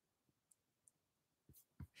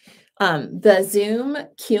 The Zoom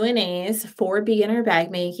Q&As for beginner bag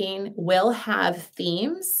making will have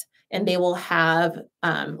themes, and they will have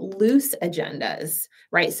loose agendas,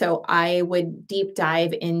 right? So I would deep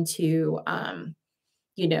dive into,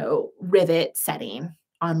 rivet setting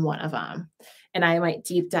on one of them. And I might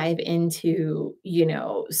deep dive into,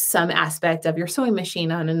 some aspect of your sewing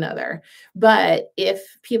machine on another. But if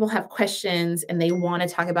people have questions and they want to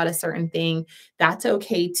talk about a certain thing, that's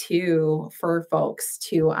okay too, for folks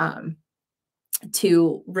to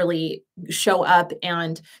really show up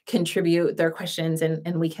and contribute their questions,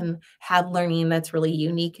 and we can have learning that's really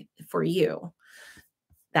unique for you.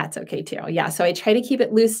 That's okay too. Yeah. So I try to keep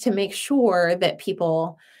it loose to make sure that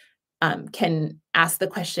people can ask the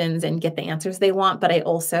questions and get the answers they want, but I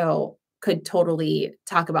also could totally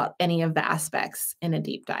talk about any of the aspects in a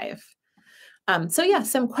deep dive. So yeah,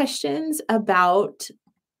 some questions about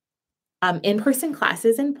in-person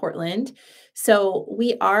classes in Portland. So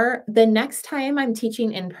the next time I'm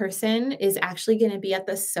teaching in person is actually going to be at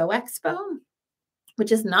the Sew Expo,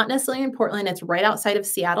 which is not necessarily in Portland. It's right outside of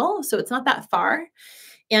Seattle, so it's not that far.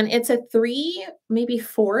 And it's a 3, maybe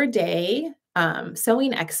 4-day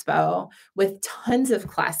sewing expo with tons of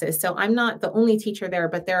classes. So I'm not the only teacher there,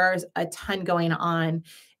 but there's a ton going on.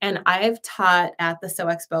 And I've taught at the Sew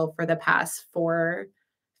Expo for the past 5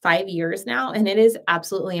 years now, and it is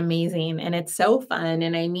absolutely amazing. And it's so fun.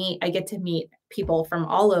 And I get to meet people from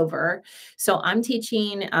all over. So I'm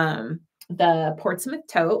teaching the Portsmouth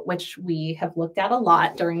tote, which we have looked at a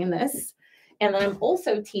lot during this. And then I'm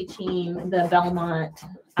also teaching the Belmont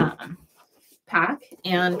pack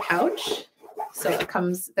and pouch. So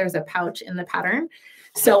there's a pouch in the pattern.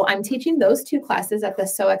 So I'm teaching those 2 classes at the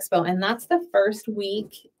Sew Expo, and that's the first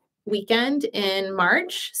weekend in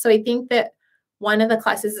March. So I think that one of the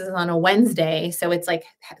classes is on a Wednesday. So it's like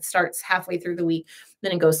starts halfway through the week,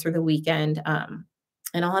 then it goes through the weekend.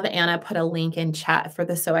 And I'll have Anna put a link in chat for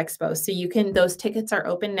the Sew Expo. So those tickets are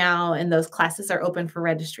open now and those classes are open for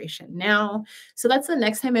registration now. So that's the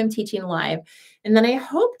next time I'm teaching live. And then I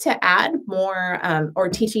hope to add more or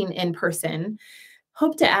teaching in person.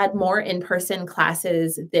 Hope to add more in-person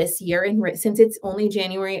classes this year. And since it's only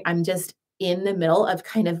January, I'm just in the middle of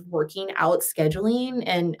kind of working out scheduling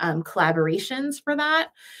and collaborations for that.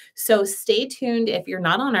 So stay tuned. If you're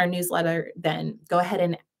not on our newsletter, then go ahead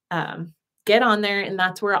and get on there, and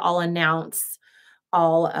that's where I'll announce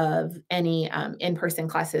all of any in-person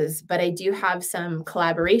classes. But I do have some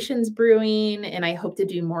collaborations brewing, and I hope to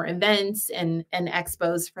do more events and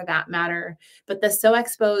expos for that matter. But the Sew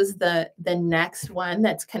Expo is the next one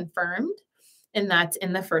that's confirmed, and that's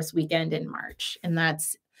in the first weekend in March, and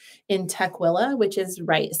that's in Tukwila, which is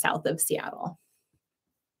right south of Seattle.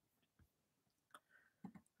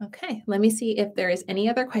 Okay, let me see if there is any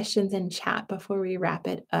other questions in chat before we wrap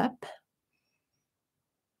it up.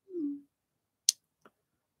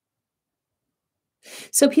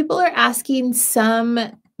 So people are asking some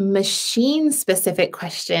machine-specific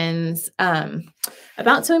questions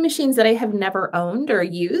about sewing machines that I have never owned or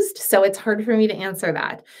used, so it's hard for me to answer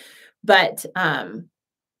that. But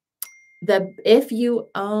if you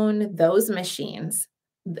own those machines,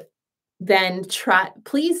 then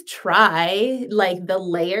please try like the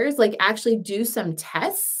layers, like actually do some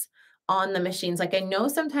tests on the machines. Like I know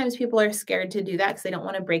sometimes people are scared to do that because they don't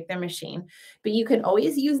want to break their machine, but you could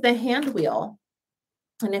always use the hand wheel.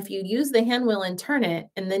 And if you use the hand wheel and turn it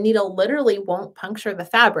and the needle literally won't puncture the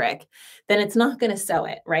fabric, then it's not going to sew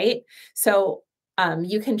it, right? So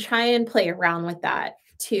you can try and play around with that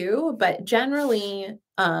too. But generally,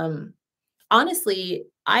 honestly,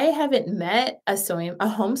 I haven't met a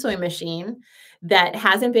home sewing machine that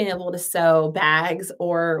hasn't been able to sew bags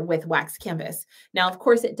or with wax canvas. Now, of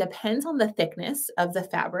course, it depends on the thickness of the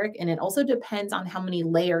fabric, and it also depends on how many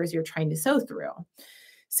layers you're trying to sew through.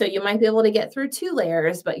 So you might be able to get through 2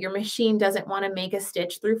 layers, but your machine doesn't want to make a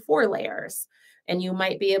stitch through 4 layers. And you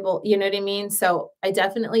might be able, you know what I mean? So I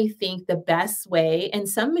definitely think the best way, and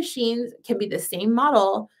some machines can be the same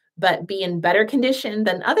model, but be in better condition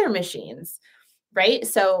than other machines, right?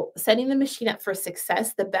 So setting the machine up for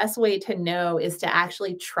success, the best way to know is to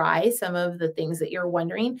actually try some of the things that you're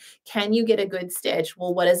wondering. Can you get a good stitch?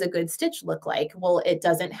 Well, what does a good stitch look like? Well, it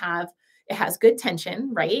has good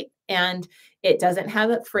tension, right? And it doesn't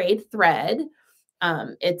have a frayed thread.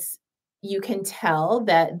 You can tell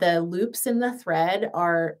that the loops in the thread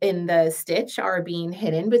are in the stitch are being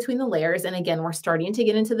hidden between the layers. And again, we're starting to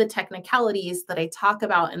get into the technicalities that I talk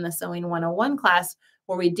about in the Sewing 101 class,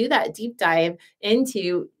 where we do that deep dive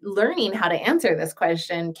into learning how to answer this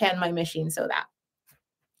question, can my machine sew that?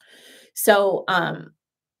 So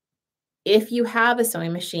if you have a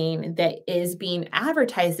sewing machine that is being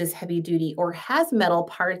advertised as heavy duty or has metal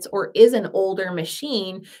parts or is an older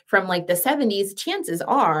machine from like the 70s, chances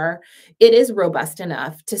are it is robust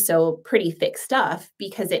enough to sew pretty thick stuff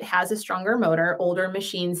because it has a stronger motor. Older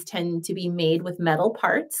machines tend to be made with metal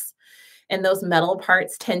parts, and those metal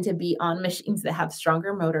parts tend to be on machines that have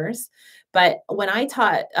stronger motors. But when I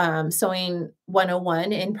taught Sewing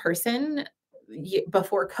 101 in person,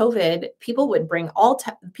 before COVID, people would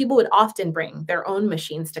often bring their own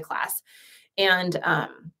machines to class, and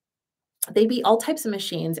they'd be all types of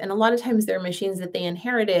machines. And a lot of times they're machines that they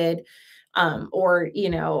inherited, or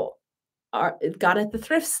got at the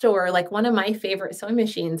thrift store. Like one of my favorite sewing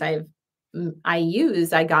machines I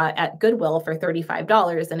got at Goodwill for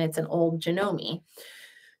 $35, and it's an old Janome.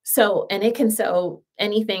 So, and it can sew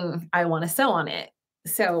anything I want to sew on it.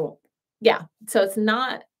 So yeah, so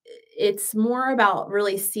it's more about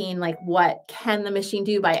really seeing like what can the machine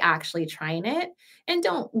do by actually trying it, and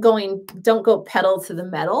don't go pedal to the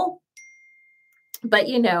metal, but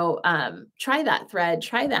try that thread,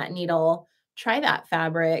 try that needle, try that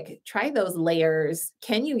fabric, try those layers.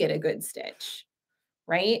 Can you get a good stitch?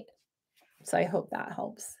 Right? So I hope that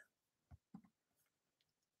helps.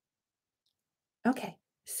 Okay.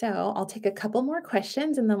 So I'll take a couple more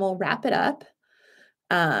questions and then we'll wrap it up.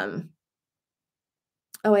 Um,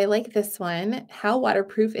 oh, I like this one. How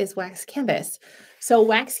waterproof is wax canvas? So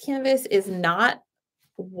wax canvas is not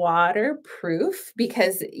waterproof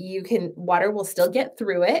because water will still get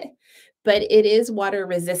through it, but it is water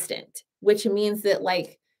resistant, which means that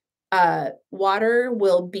water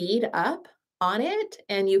will bead up on it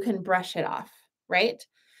and you can brush it off, right?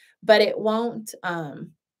 But it won't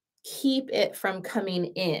keep it from coming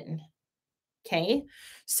in. Okay.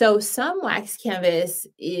 So some wax canvas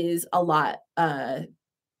is a lot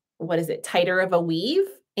what is it, tighter of a weave.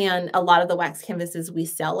 And a lot of the wax canvases we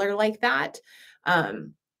sell are like that.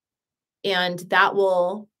 Um, and that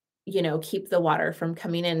will, keep the water from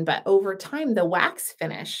coming in. But over time, the wax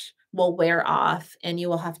finish will wear off and you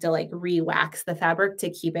will have to like re-wax the fabric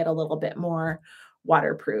to keep it a little bit more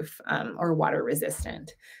waterproof or water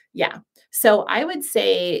resistant. Yeah. So I would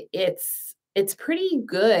say it's pretty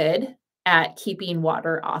good at keeping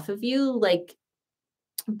water off of you,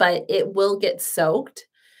 but it will get soaked.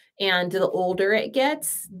 And the older it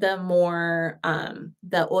gets, the more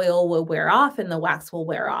the oil will wear off and the wax will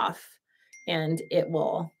wear off and it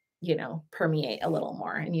will, permeate a little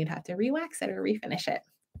more and you'd have to re-wax it or refinish it.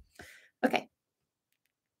 Okay.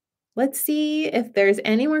 Let's see if there's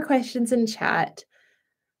any more questions in chat.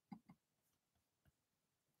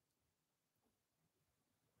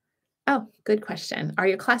 Oh, good question. Are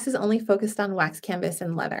your classes only focused on wax canvas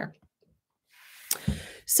and leather?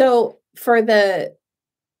 So for the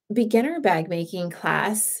beginner bag making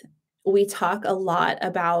class, we talk a lot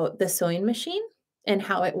about the sewing machine and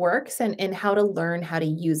how it works and how to learn how to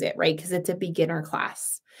use it, right? Because it's a beginner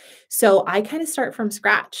class. So I kind of start from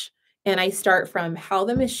scratch and I start from how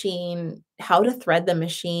to thread the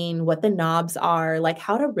machine, what the knobs are, like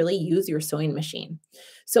how to really use your sewing machine.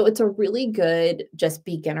 So it's a really good just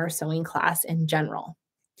beginner sewing class in general.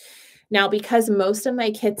 Now, because most of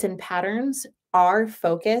my kits and patterns are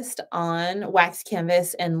focused on wax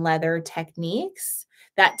canvas and leather techniques,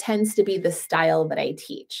 that tends to be the style that I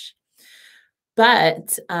teach.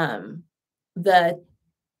 But the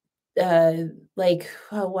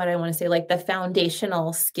what I want to say, like the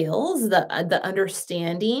foundational skills, the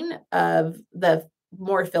understanding of the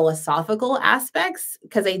more philosophical aspects,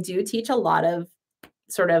 because I do teach a lot of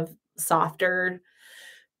sort of softer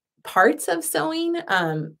parts of sewing,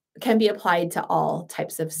 can be applied to all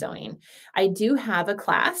types of sewing. I do have a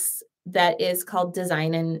class that is called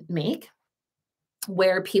Design and Make,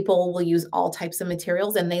 where people will use all types of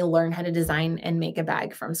materials and they learn how to design and make a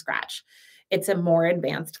bag from scratch. It's a more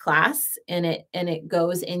advanced class and it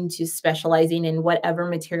goes into specializing in whatever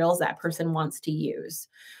materials that person wants to use.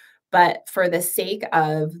 But for the sake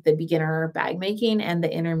of the beginner bag making and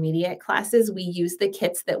the intermediate classes, we use the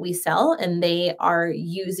kits that we sell, and they are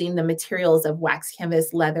using the materials of wax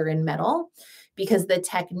canvas, leather, and metal, because the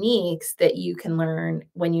techniques that you can learn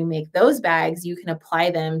when you make those bags, you can apply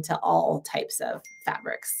them to all types of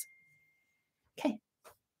fabrics. Okay.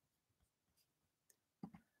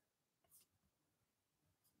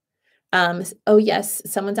 Oh, yes.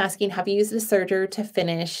 Someone's asking, have you used a serger to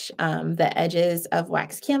finish the edges of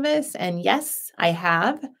wax canvas? And yes, I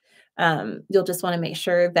have. You'll just want to make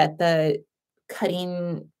sure that the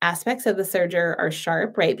cutting aspects of the serger are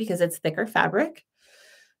sharp, right? Because it's thicker fabric.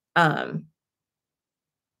 And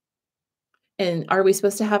are we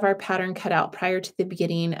supposed to have our pattern cut out prior to the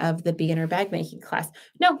beginning of the beginner bag making class?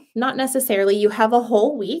 No, not necessarily. You have a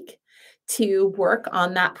whole week to work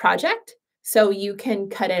on that project. So you can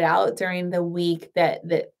cut it out during the week that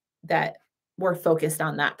we're focused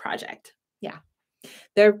on that project. Yeah.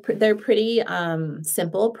 They're pretty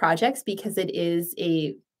simple projects because it is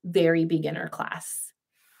a very beginner class.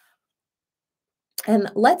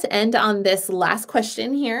 And let's end on this last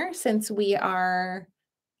question here since we are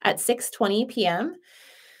at 6:20 p.m.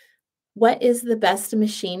 What is the best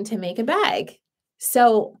machine to make a bag?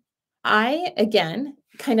 So I, again,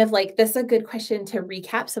 kind of like this is a good question to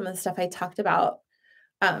recap some of the stuff I talked about.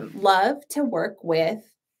 Love to work with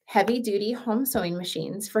heavy duty home sewing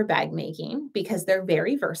machines for bag making because they're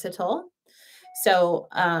very versatile. So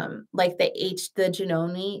like the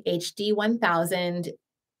Janoni HD 1000,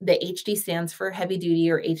 the HD stands for heavy duty,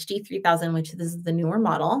 or HD 3000, which this is the newer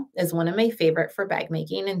model, is one of my favorite for bag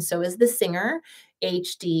making. And so is the Singer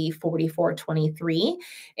HD 4423.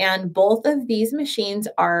 And both of these machines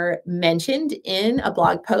are mentioned in a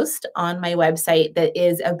blog post on my website that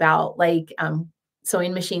is about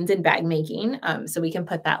sewing machines and bag making. So we can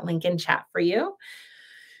put that link in chat for you.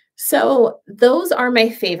 So those are my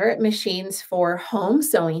favorite machines for home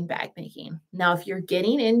sewing bag making. Now, if you're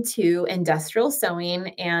getting into industrial sewing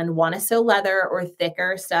and want to sew leather or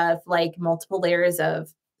thicker stuff like multiple layers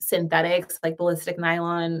of synthetics like ballistic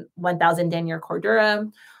nylon, 1000 denier cordura,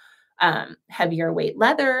 heavier weight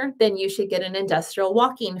leather, then you should get an industrial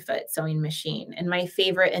walking foot sewing machine. And my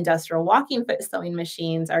favorite industrial walking foot sewing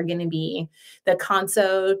machines are going to be the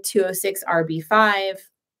Consew 206 RB5,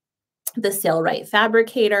 the Sailrite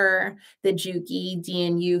Fabricator, the Juki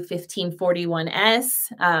DNU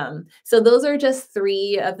 1541S. So those are just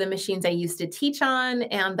three of the machines I used to teach on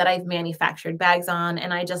and that I've manufactured bags on.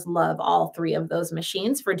 And I just love all three of those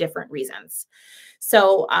machines for different reasons.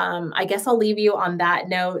 So I guess I'll leave you on that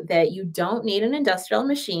note that you don't need an industrial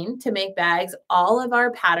machine to make bags. All of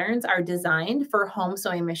our patterns are designed for home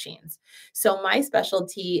sewing machines. So my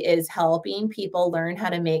specialty is helping people learn how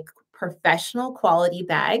to make professional quality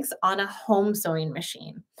bags on a home sewing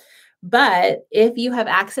machine. But if you have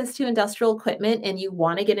access to industrial equipment and you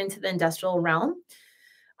want to get into the industrial realm,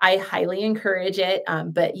 I highly encourage it.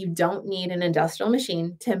 But you don't need an industrial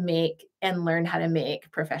machine to make and learn how to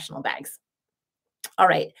make professional bags. All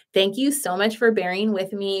right. Thank you so much for bearing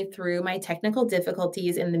with me through my technical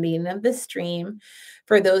difficulties in the beginning of the stream.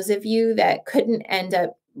 For those of you that couldn't end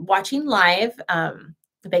up watching live,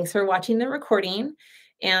 thanks for watching the recording.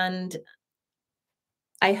 And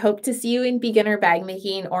I hope to see you in beginner bag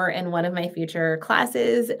making or in one of my future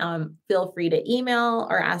classes. Feel free to email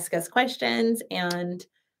or ask us questions. And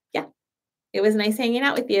yeah, it was nice hanging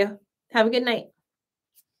out with you. Have a good night.